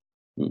round.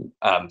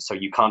 So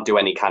you can't do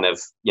any kind of,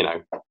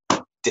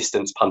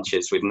 distance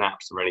punches with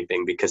naps or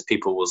anything, because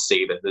people will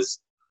see that there's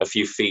a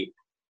few feet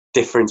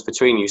difference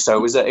between you. So it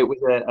was a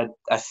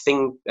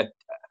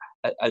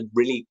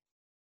really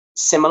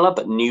similar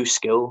but new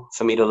skill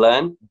for me to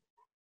learn.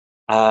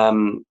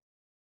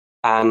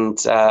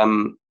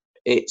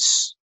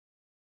 It's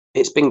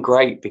been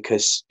great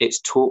because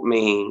it's taught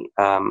me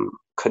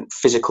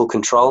physical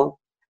control.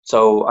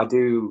 So I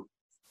do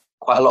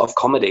quite a lot of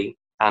comedy,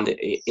 and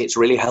it's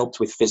really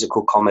helped with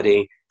physical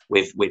comedy,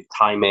 with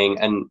timing.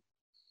 And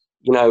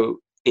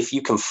if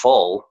you can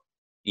fall,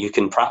 you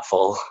can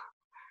pratfall.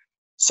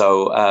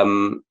 So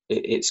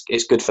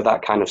it's good for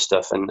that kind of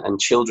stuff, and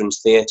children's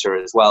theatre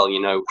as well.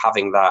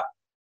 Having that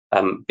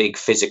big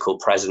physical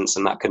presence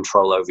and that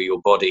control over your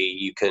body,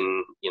 you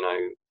can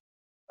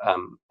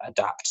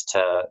adapt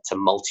to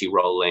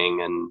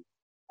multi-rolling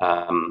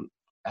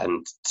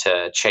and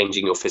to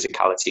changing your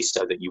physicality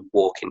so that you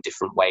walk in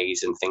different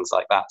ways and things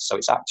like that. So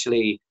it's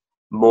actually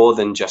more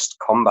than just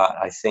combat.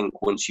 I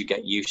think once you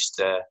get used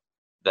to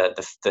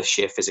the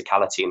sheer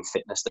physicality and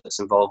fitness that's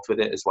involved with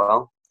it as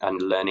well, and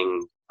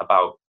learning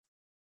about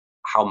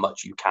how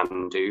much you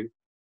can do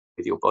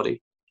with your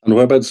body. And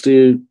whereabouts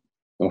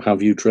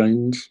have you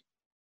trained?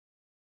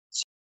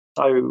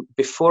 So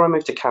before I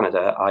moved to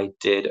Canada, I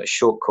did a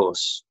short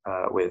course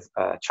with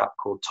a chap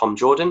called Tom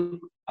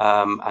Jordan,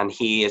 and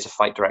he is a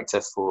fight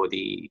director for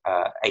the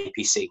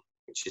APC,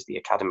 which is the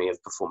Academy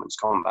of Performance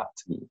Combat.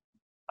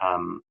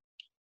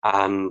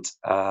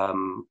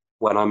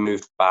 When I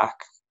moved back,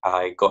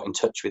 I got in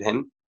touch with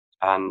him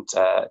and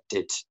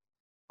did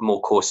more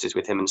courses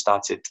with him, and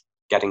started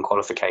getting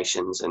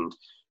qualifications and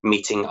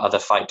meeting other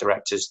fight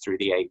directors through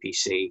the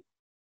APC.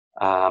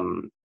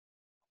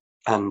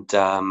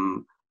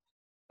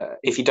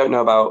 If you don't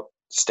know about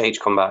stage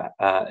combat,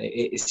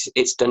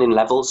 it's done in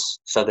levels.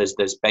 So there's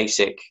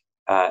basic,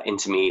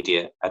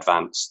 intermediate,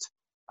 advanced,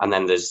 and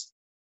then there's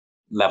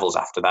levels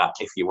after that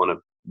if you want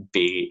to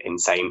be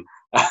insane.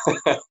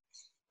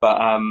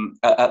 But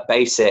at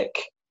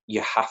basic,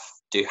 you have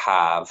to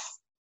have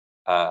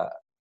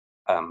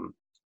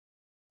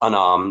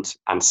unarmed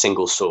and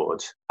single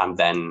sword, and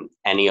then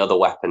any other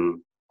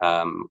weapon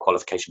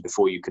qualification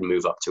before you can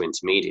move up to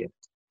intermediate.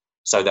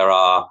 So there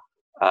are,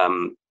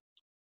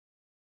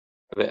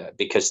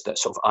 because that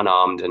sort of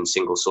unarmed and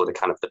single sword are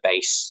kind of the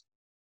base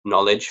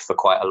knowledge for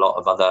quite a lot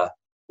of other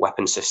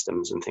weapon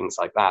systems and things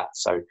like that.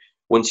 So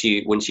once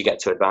you get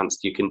to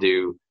advanced, you can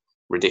do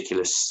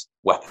ridiculous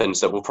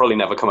weapons that will probably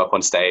never come up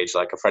on stage.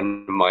 Like a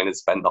friend of mine had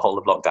spent the whole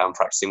of lockdown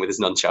practicing with his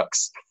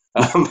nunchucks.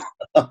 I've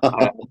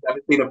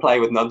never seen a play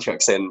with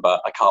nunchucks in,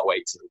 but I can't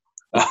wait to.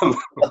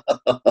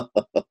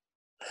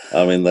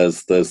 I mean,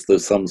 there's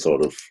some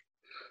sort of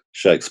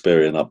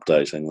Shakespearean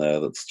updating there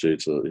that's due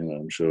to,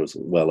 I'm sure it's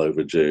well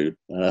overdue.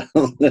 I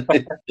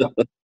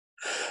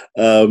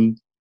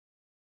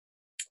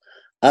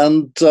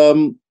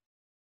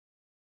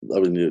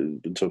mean,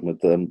 you've been talking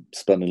about them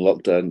spending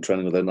lockdown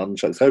training with their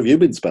nunchucks. How have you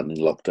been spending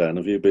lockdown?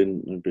 Have you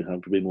been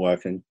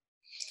working?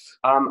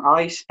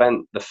 I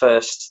spent the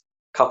first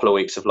couple of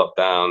weeks of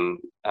lockdown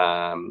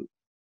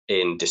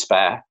in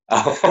despair,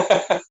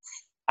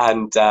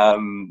 and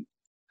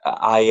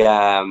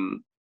I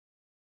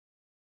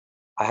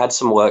had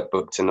some work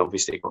booked, and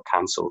obviously it got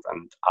cancelled,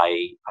 and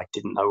I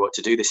didn't know what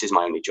to do. This is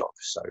my only job,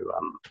 so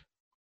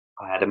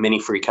I had a mini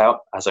freak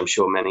out, as I'm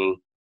sure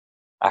many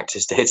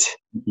actors did,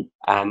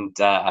 and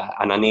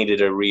I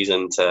needed a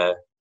reason to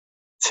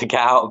get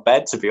out of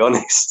bed, to be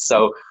honest.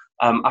 So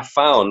I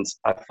found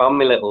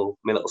my little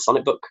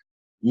sonnet book,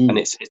 and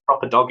it's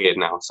proper dog-eared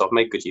now, so I've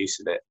made good use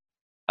of it.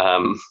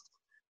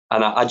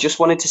 And I just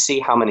wanted to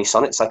see how many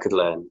sonnets I could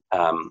learn.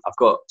 I've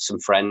got some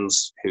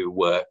friends who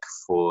work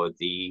for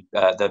the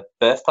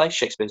birthplace,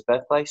 Shakespeare's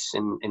birthplace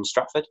in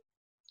Stratford,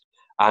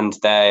 and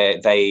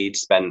they'd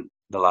spent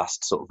the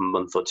last sort of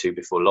month or two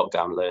before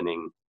lockdown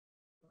learning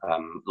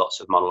lots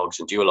of monologues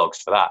and duologues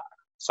for that.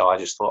 So I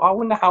just thought, I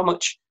wonder how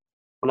much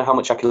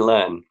I can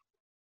learn.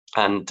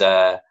 And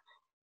I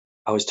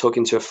was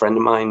talking to a friend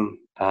of mine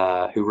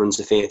who runs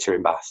a theatre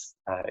in Bath.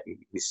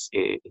 He's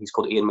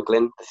called Ian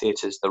McGlynn. The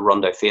theatre's the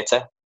Rondo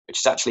Theatre, which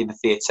is actually the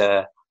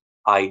theatre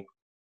I've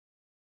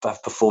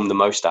performed the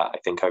most at, I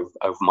think, over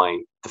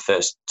the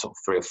first sort of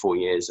 3 or 4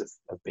 years of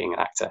being an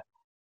actor.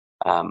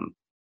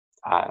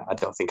 I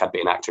don't think I'd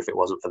be an actor if it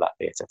wasn't for that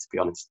theatre, to be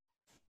honest.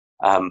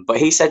 But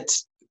he said,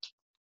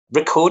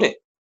 record it,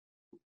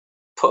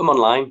 put them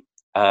online.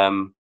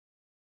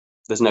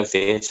 There's no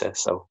theatre,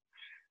 so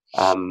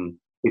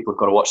people have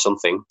got to watch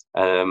something.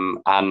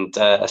 And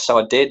so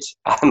I did,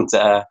 and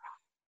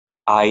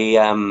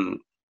I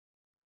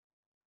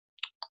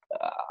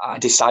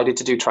decided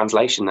to do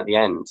translation at the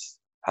end.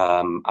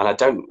 And I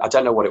don't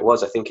know what it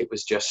was. I think it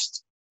was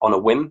just on a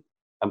whim.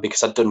 And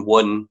because I'd done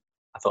one,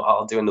 I thought,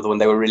 I'll do another one.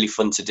 They were really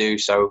fun to do.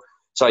 So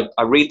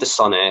I read the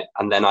sonnet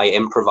and then I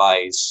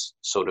improvise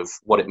sort of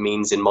what it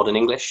means in modern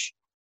English.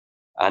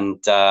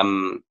 And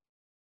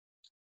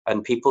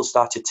people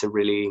started to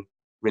really,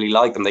 really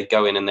like them. They'd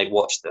go in and they'd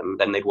watch them.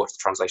 Then they'd watch the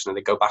translation and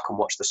they'd go back and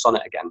watch the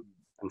sonnet again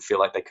and feel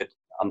like they could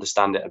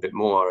understand it a bit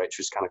more, which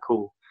was kind of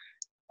cool.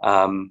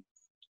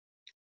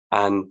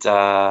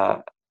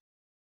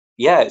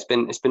 Yeah,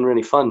 it's been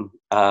really fun.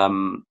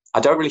 I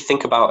don't really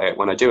think about it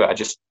when I do it. I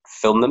just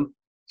film them,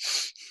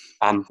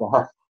 and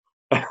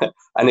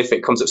and if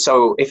it comes up,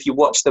 so if you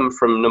watch them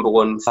from number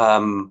one,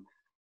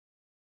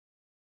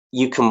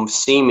 you can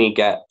see me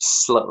get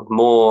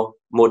more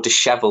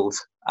dishevelled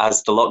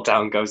as the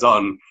lockdown goes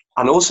on,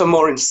 and also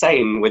more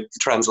insane with the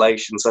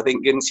translation. So I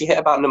think once you hit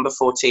about number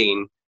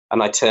 14,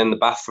 and I turned the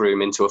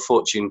bathroom into a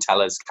fortune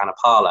teller's kind of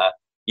parlour,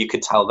 you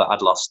could tell that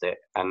I'd lost it,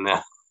 and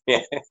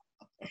yeah.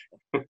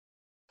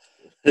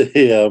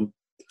 Yeah,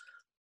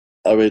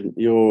 I mean,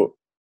 you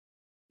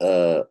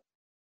obviously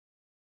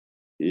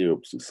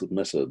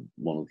submitted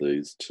one of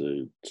these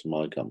to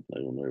my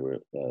company when we were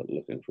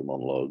looking for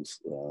monologues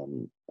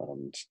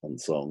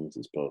and songs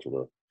as part of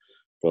a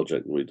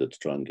project that we did to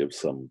try and give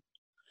something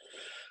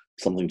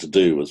to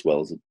do, as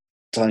well as a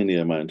tiny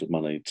amount of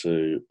money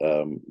to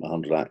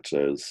 100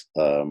 actors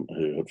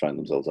who had found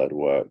themselves out of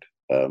work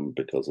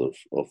because of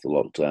the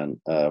lockdown.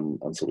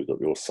 And so we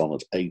got your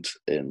Sonnet 8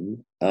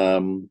 in.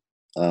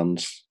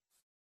 And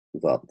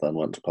that then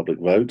went to public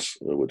vote,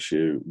 which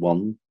you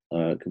won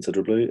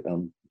considerably,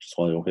 which is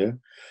why you're here.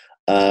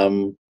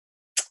 How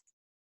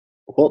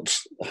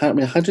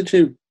did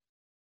you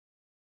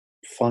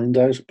find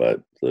out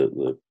about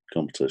the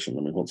competition?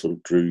 I mean, what sort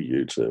of drew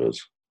you to it?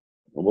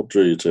 And what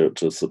drew you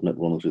to submit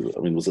one of these? I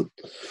mean, was it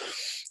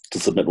to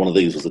submit one of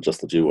these? Was it just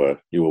that you were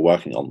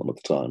working on them at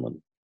the time?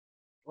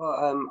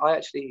 Well, I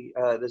actually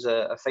there's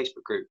a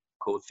Facebook group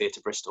called Theatre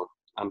Bristol,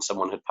 and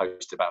someone had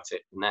posted about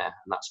it in there,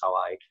 and that's how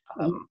I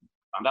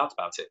found out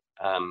about it.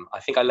 I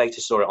think I later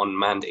saw it on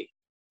Mandy,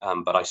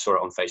 but I saw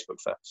it on Facebook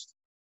first.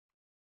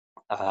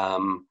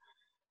 And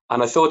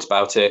I thought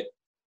about it,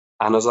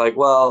 and I was like,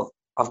 well,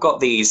 I've got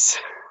these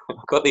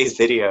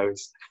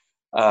videos,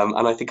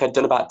 and I think I'd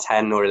done about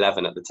 10 or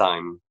 11 at the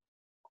time,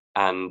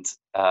 and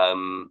I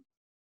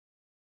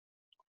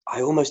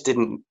almost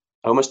didn't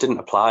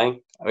apply,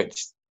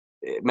 which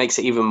it makes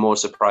it even more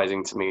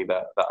surprising to me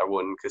that I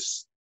won,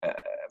 because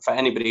for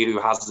anybody who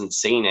hasn't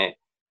seen it,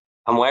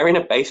 I'm wearing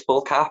a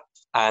baseball cap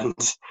and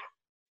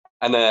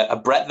a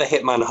Bret the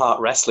Hitman Hart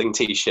wrestling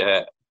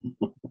t-shirt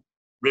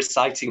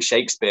reciting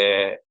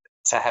Shakespeare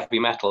to heavy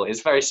metal.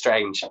 It's very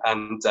strange,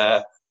 and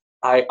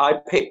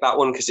I picked that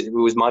one because it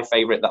was my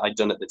favourite that I'd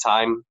done at the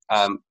time.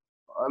 My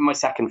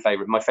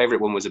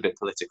favourite one was a bit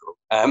political,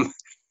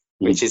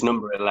 which is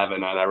number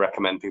 11, and I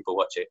recommend people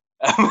watch it.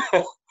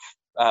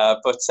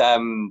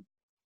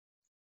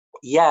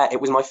 Yeah, it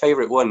was my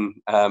favourite one,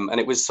 and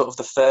it was sort of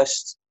the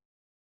first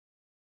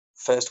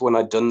one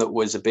I'd done that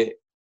was a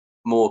bit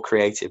more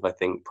creative, I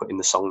think, putting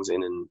the songs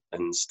in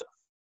and stuff.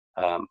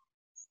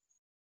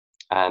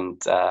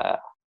 And I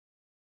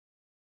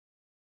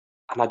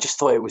just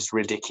thought it was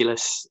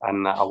ridiculous,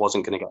 and I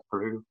wasn't going to get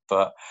through.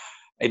 But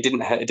it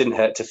didn't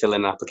hurt to fill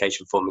in an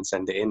application form and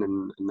send it in,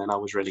 and then I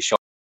was really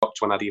shocked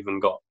when I'd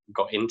even got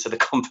into the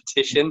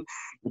competition.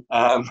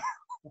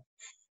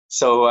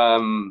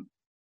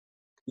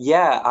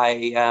 Yeah,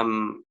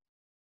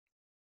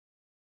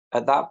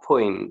 at that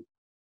point,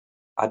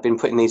 I'd been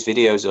putting these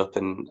videos up,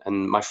 and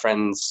my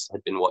friends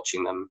had been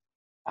watching them,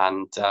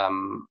 and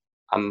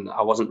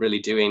I wasn't really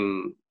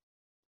doing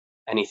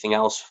anything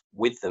else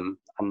with them.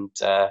 And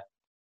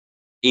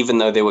even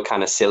though they were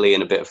kind of silly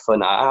and a bit of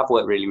fun, I have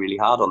worked really, really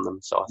hard on them.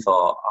 So I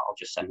thought, I'll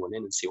just send one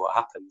in and see what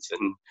happens.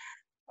 And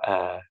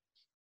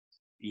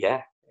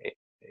yeah.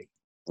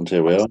 And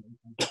here we are.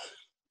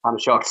 I'm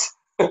shocked.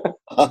 Yeah,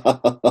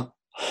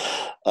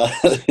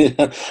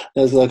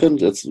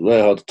 it's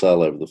very hard to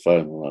tell over the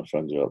phone when I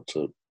phoned you up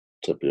to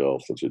tip you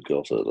off that you'd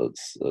got it.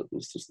 It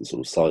was just the sort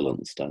of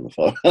silence down the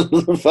phone. I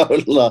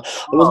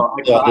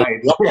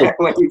cried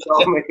when you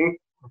told me.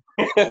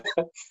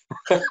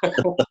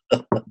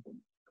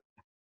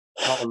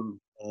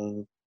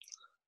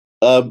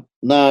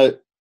 Now,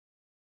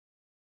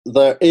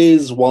 there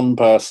is one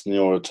person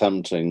you're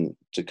attempting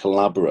to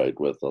collaborate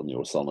with on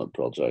your Sonnet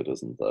project,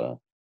 isn't there?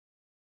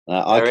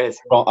 There is.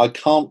 I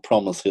can't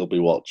promise he'll be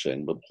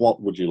watching, but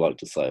what would you like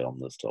to say on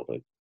this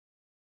topic?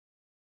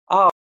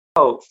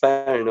 Oh,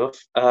 fair enough.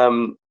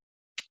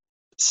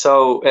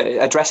 So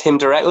address him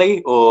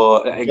directly,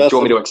 or do you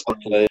want me to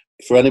explain?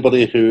 For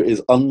anybody who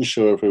is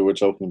unsure of who we're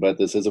talking about,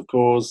 this is, of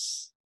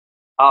course...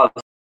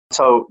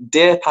 So,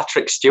 dear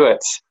Patrick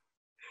Stewart,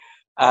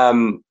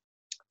 I've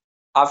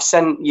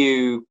sent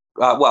you...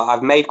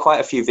 I've made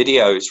quite a few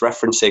videos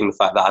referencing the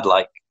fact that I'd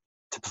like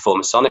to perform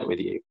a sonnet with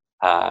you.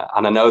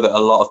 And I know that a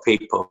lot of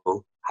people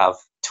have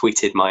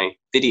tweeted my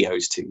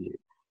videos to you.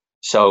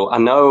 So I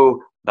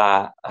know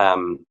that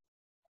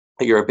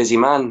you're a busy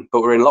man,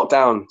 but we're in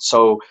lockdown.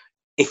 So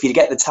if you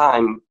get the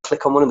time,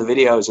 click on one of the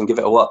videos and give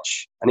it a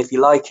watch. And if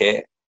you like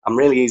it, I'm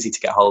really easy to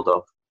get hold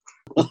of.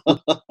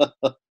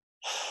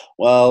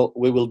 Well,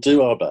 we will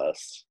do our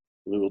best.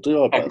 We will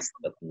do our best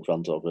to get in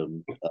front of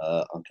him.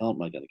 I can't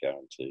make any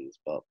guarantees,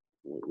 but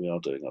we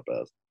are doing our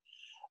best.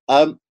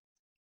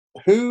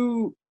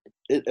 Who,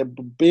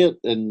 be it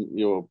in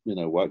your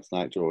work as an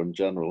actor or in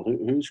general,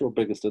 who's your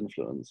biggest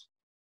influence?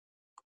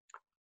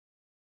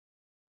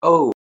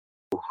 Oh,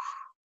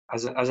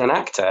 as an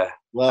actor?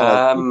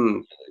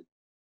 Well,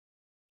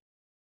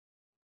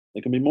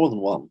 it can be more than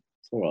one.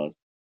 It's all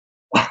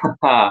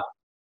right.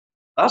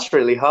 That's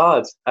really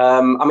hard.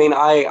 I mean,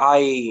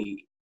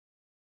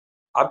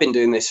 I've been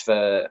doing this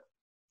for,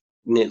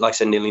 like I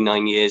said, nearly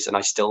 9 years, and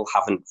I still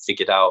haven't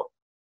figured out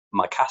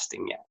my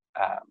casting yet.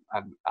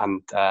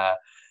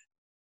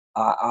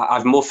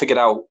 I've more figured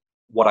out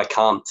what I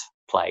can't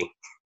play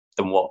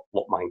than what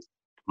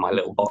my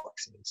little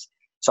box is.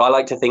 So I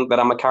like to think that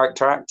I'm a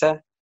character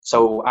actor.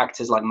 So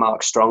actors like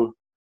Mark Strong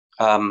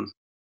and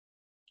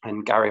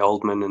Gary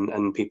Oldman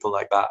and people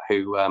like that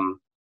who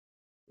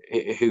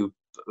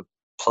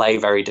play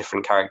very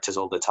different characters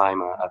all the time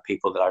are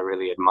people that I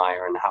really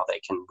admire, and how they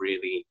can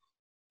really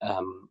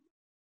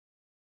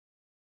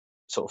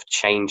sort of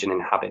change and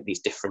inhabit these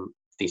different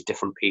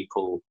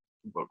people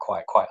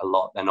quite a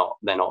lot. They're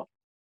not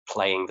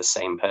playing the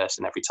same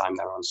person every time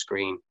they're on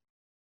screen.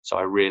 So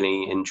I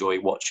really enjoy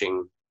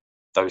watching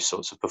those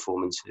sorts of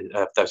performances,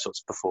 those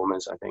sorts of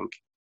performers, I think.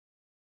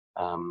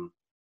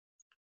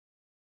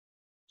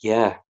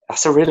 Yeah,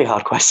 that's a really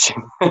hard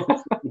question.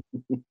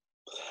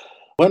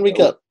 When we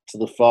get to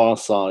the far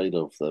side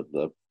of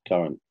the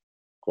current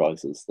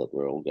crisis that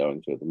we're all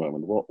going through at the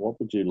moment, what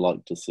would you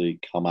like to see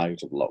come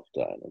out of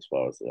lockdown as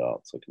far as the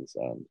arts are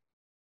concerned?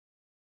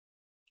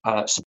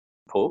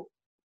 Support.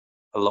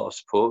 A lot of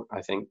support,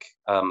 I think.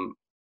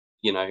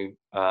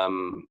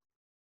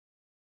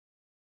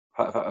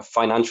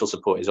 Financial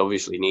support is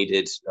obviously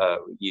needed.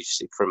 You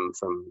see from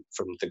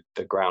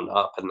the ground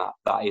up, and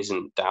that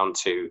isn't down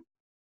to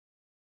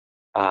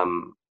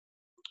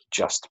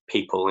just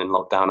people in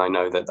lockdown. I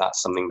know that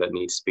that's something that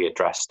needs to be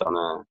addressed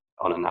on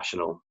a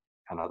national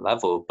kind of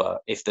level.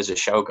 But if there's a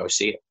show, go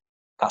see it.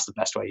 That's the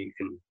best way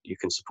you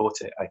can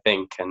support it, I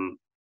think. And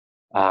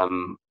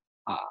I'm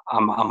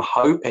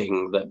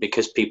hoping that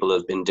because people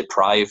have been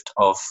deprived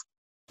of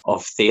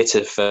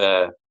theatre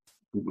for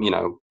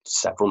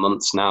several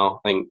months now.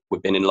 I think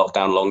we've been in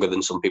lockdown longer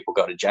than some people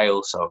go to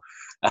jail. So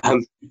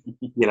I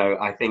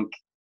think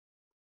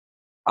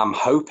I'm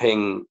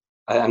hoping,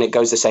 and it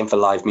goes the same for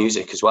live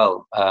music as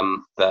well,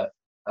 that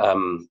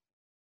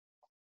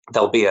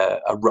there'll be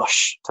a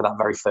rush to that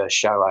very first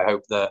show. I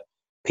hope that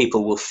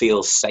people will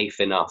feel safe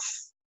enough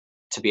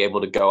to be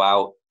able to go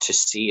out to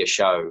see a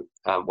show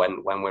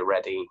when we're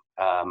ready,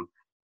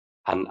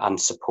 and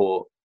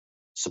support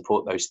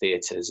those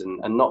theatres,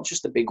 and not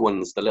just the big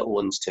ones, the little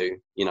ones too.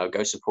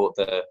 Go support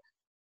the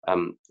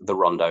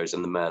Rondos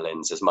and the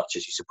Merlins as much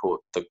as you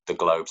support the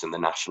Globes and the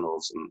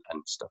Nationals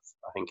and stuff.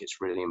 I think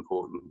it's really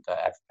important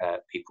that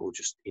people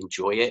just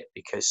enjoy it,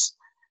 because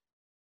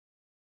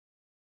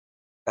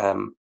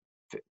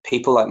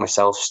people like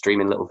myself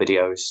streaming little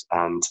videos,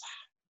 and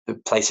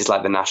places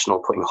like the National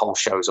putting whole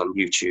shows on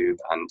YouTube,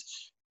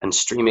 and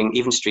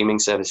streaming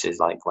services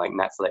like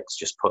Netflix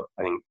just put,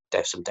 I think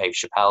there's some Dave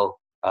Chappelle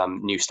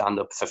new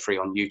stand-up for free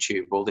on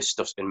YouTube. All this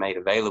stuff's been made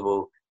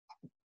available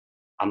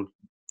and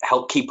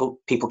help people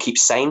keep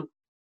sane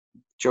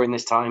during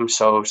this time.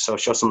 So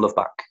show some love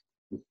back.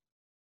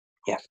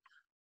 Yeah.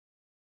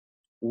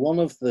 One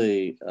of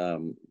the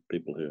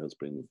people who has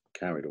been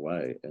carried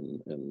away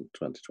in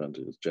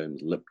 2020 is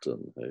James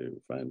Lipton,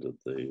 who founded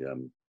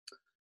the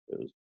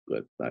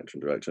great actor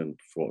and director, and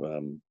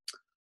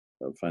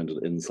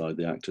founded Inside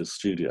the Actors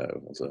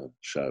Studio as a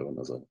show and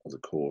as a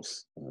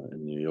course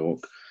in New York.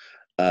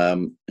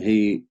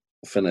 He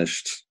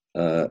finished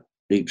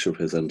each of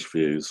his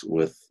interviews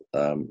with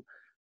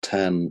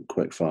 10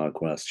 quickfire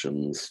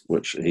questions,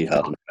 which he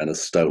had and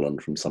has stolen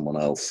from someone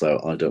else,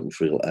 so I don't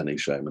feel any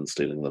shame in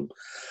stealing them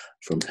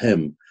from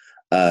him.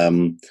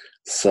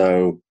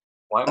 So,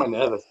 why am I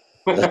nervous?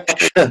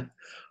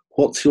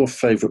 what's your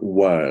favourite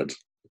word?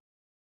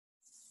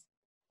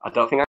 I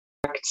don't think I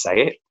could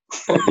say it.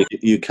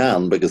 You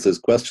can, because there's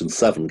question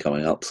 7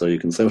 coming up, so you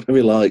can say whatever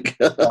you like.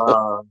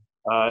 I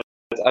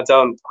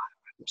don't.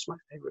 What's my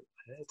favourite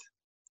word?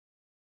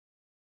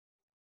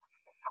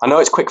 I know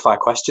it's quickfire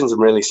questions.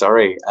 I'm really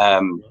sorry.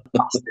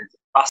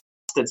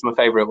 Bastard's my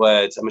favourite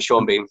word. I'm a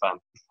Sean Bean fan.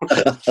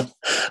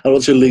 And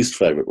what's your least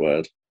favourite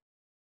word?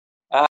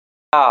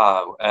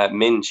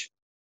 Minge.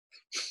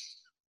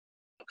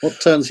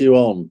 What turns you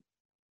on?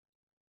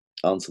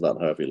 Answer that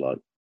however you like.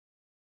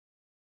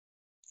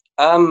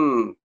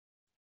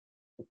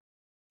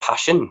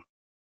 Passion.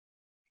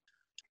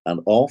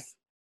 And off?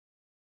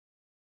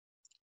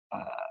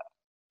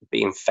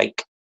 Being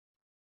fake.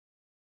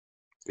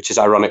 Which is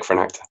ironic for an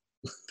actor.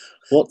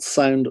 What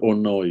sound or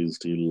noise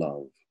do you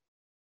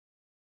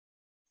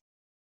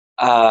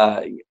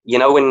love? You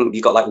know when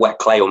you got like wet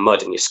clay or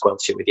mud and you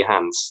squelch it with your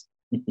hands?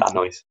 That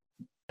noise.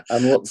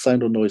 And what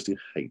sound or noise do you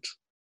hate?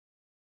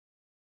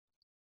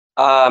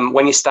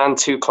 When you stand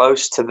too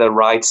close to the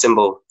ride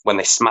cymbal, when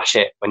they smash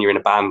it when you're in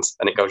a band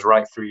and it goes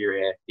right through your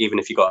ear, even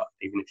if you've got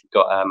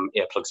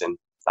earplugs in,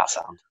 that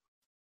sound.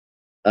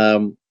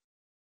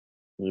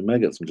 We may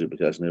get some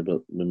duplication here,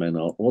 but we may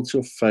not. What's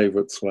your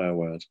favourite swear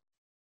word?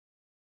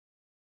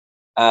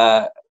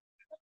 Cunt,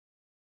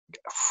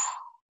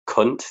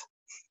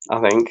 I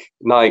think.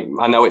 No,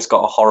 I know it's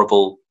got a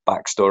horrible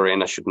backstory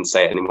and I shouldn't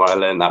say it anymore. I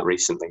learned that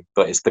recently,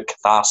 but it's the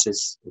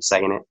catharsis of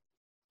saying it.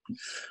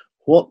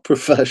 What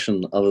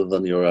profession other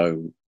than your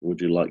own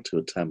would you like to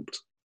attempt?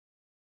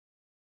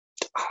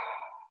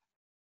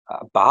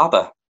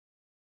 Barber.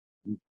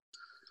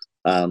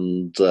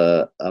 And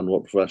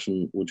what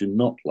profession would you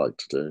not like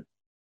to do?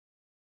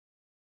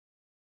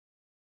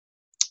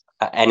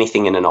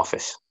 Anything in an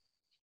office.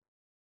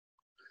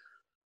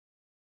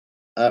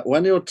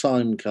 When your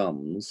time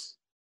comes,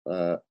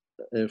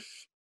 if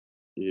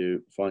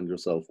you find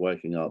yourself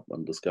waking up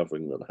and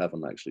discovering that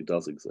heaven actually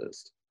does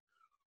exist,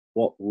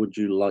 what would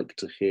you like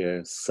to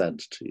hear said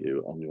to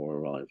you on your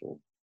arrival?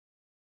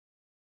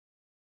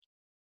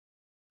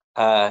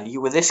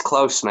 You were this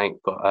close, mate,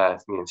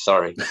 but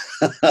sorry.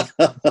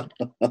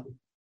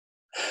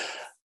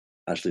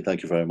 Ashley,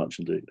 thank you very much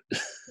indeed.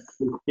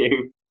 Thank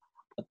you.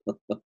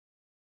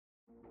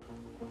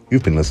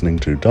 You've been listening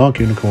to Dark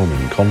Unicorn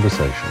in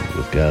Conversation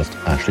with guest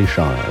Ashley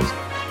Shires,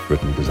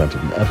 written,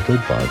 presented and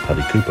edited by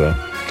Paddy Cooper,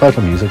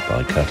 title music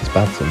by Curtis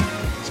Batson.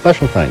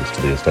 Special thanks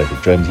to the estate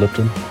of James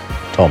Lipton,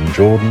 Tom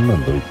Jordan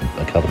and the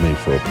Academy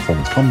for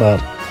Performance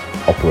Combat,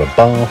 Opera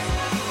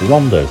Bath,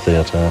 Rondo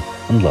Theatre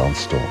and Lance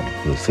Storm.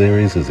 The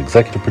series is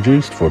executive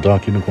produced for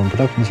Dark Unicorn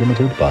Productions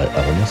Limited by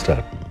Eleanor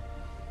Stoughton.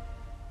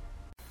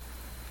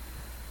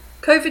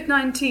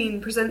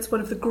 COVID-19 presents one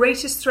of the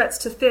greatest threats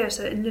to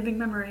theatre in living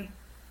memory.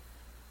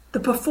 The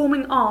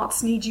performing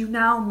arts need you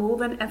now more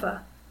than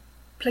ever.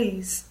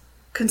 Please,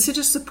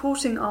 consider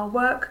supporting our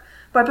work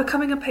by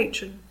becoming a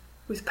patron,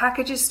 with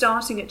packages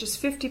starting at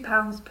just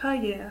 £50 per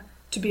year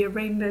to be a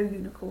rainbow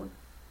unicorn.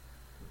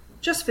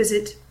 Just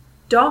visit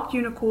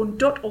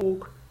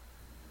darkunicorn.org.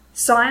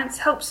 Science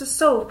helps us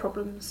solve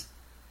problems,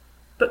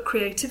 but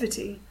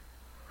creativity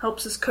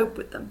helps us cope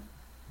with them.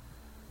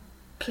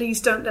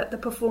 Please don't let the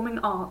performing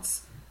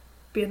arts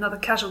be another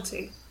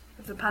casualty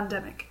of the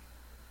pandemic.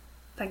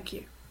 Thank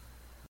you.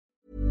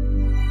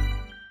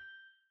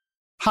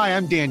 Hi,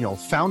 I'm Daniel,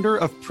 founder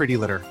of Pretty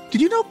Litter.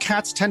 Did you know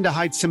cats tend to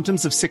hide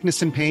symptoms of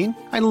sickness and pain?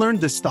 I learned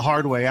this the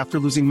hard way after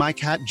losing my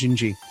cat,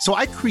 Gingy. So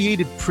I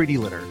created Pretty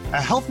Litter,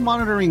 a health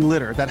monitoring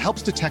litter that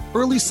helps detect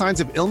early signs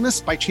of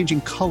illness by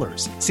changing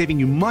colors, saving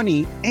you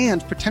money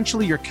and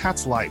potentially your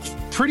cat's life.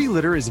 Pretty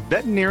Litter is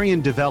veterinarian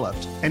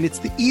developed, and it's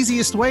the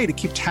easiest way to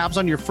keep tabs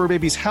on your fur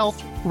baby's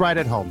health right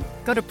at home.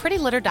 Go to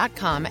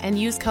prettylitter.com and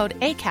use code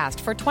ACAST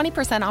for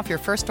 20% off your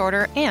first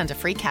order and a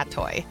free cat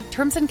toy.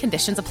 Terms and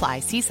conditions apply.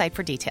 See site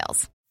for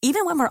details.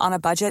 Even when we're on a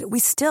budget, we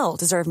still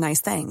deserve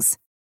nice things.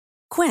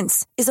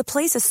 Quince is a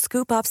place to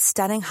scoop up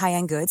stunning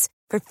high-end goods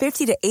for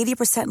 50 to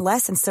 80%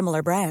 less than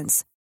similar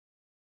brands.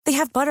 They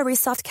have buttery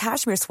soft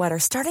cashmere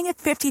sweaters starting at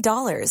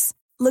 $50,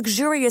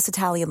 luxurious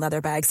Italian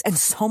leather bags, and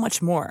so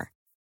much more.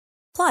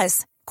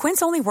 Plus,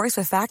 Quince only works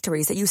with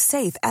factories that use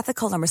safe,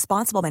 ethical, and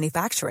responsible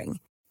manufacturing.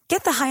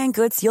 Get the high-end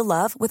goods you'll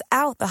love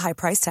without the high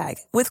price tag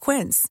with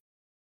Quince.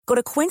 Go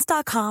to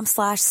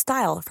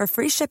quince.com/style for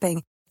free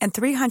shipping and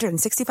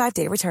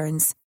 365-day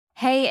returns.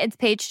 Hey, it's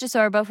Paige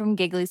DeSorbo from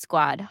Giggly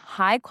Squad.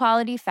 High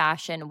quality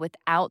fashion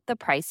without the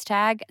price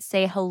tag.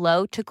 Say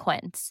hello to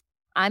Quince.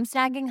 I'm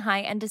snagging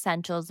high-end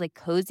essentials like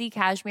cozy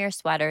cashmere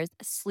sweaters,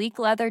 sleek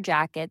leather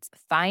jackets,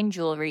 fine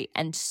jewelry,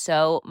 and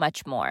so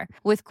much more.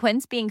 With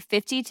Quince being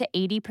 50 to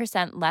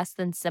 80% less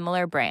than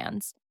similar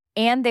brands.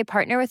 And they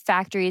partner with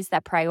factories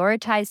that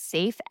prioritize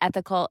safe,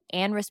 ethical,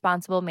 and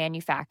responsible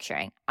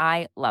manufacturing.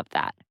 I love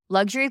that.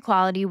 Luxury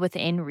quality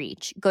within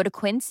reach. Go to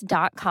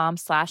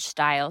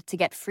quince.com/style to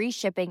get free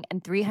shipping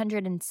and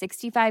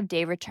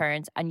 365-day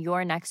returns on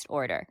your next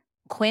order.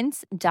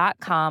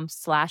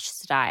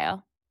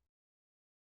 Quince.com/style.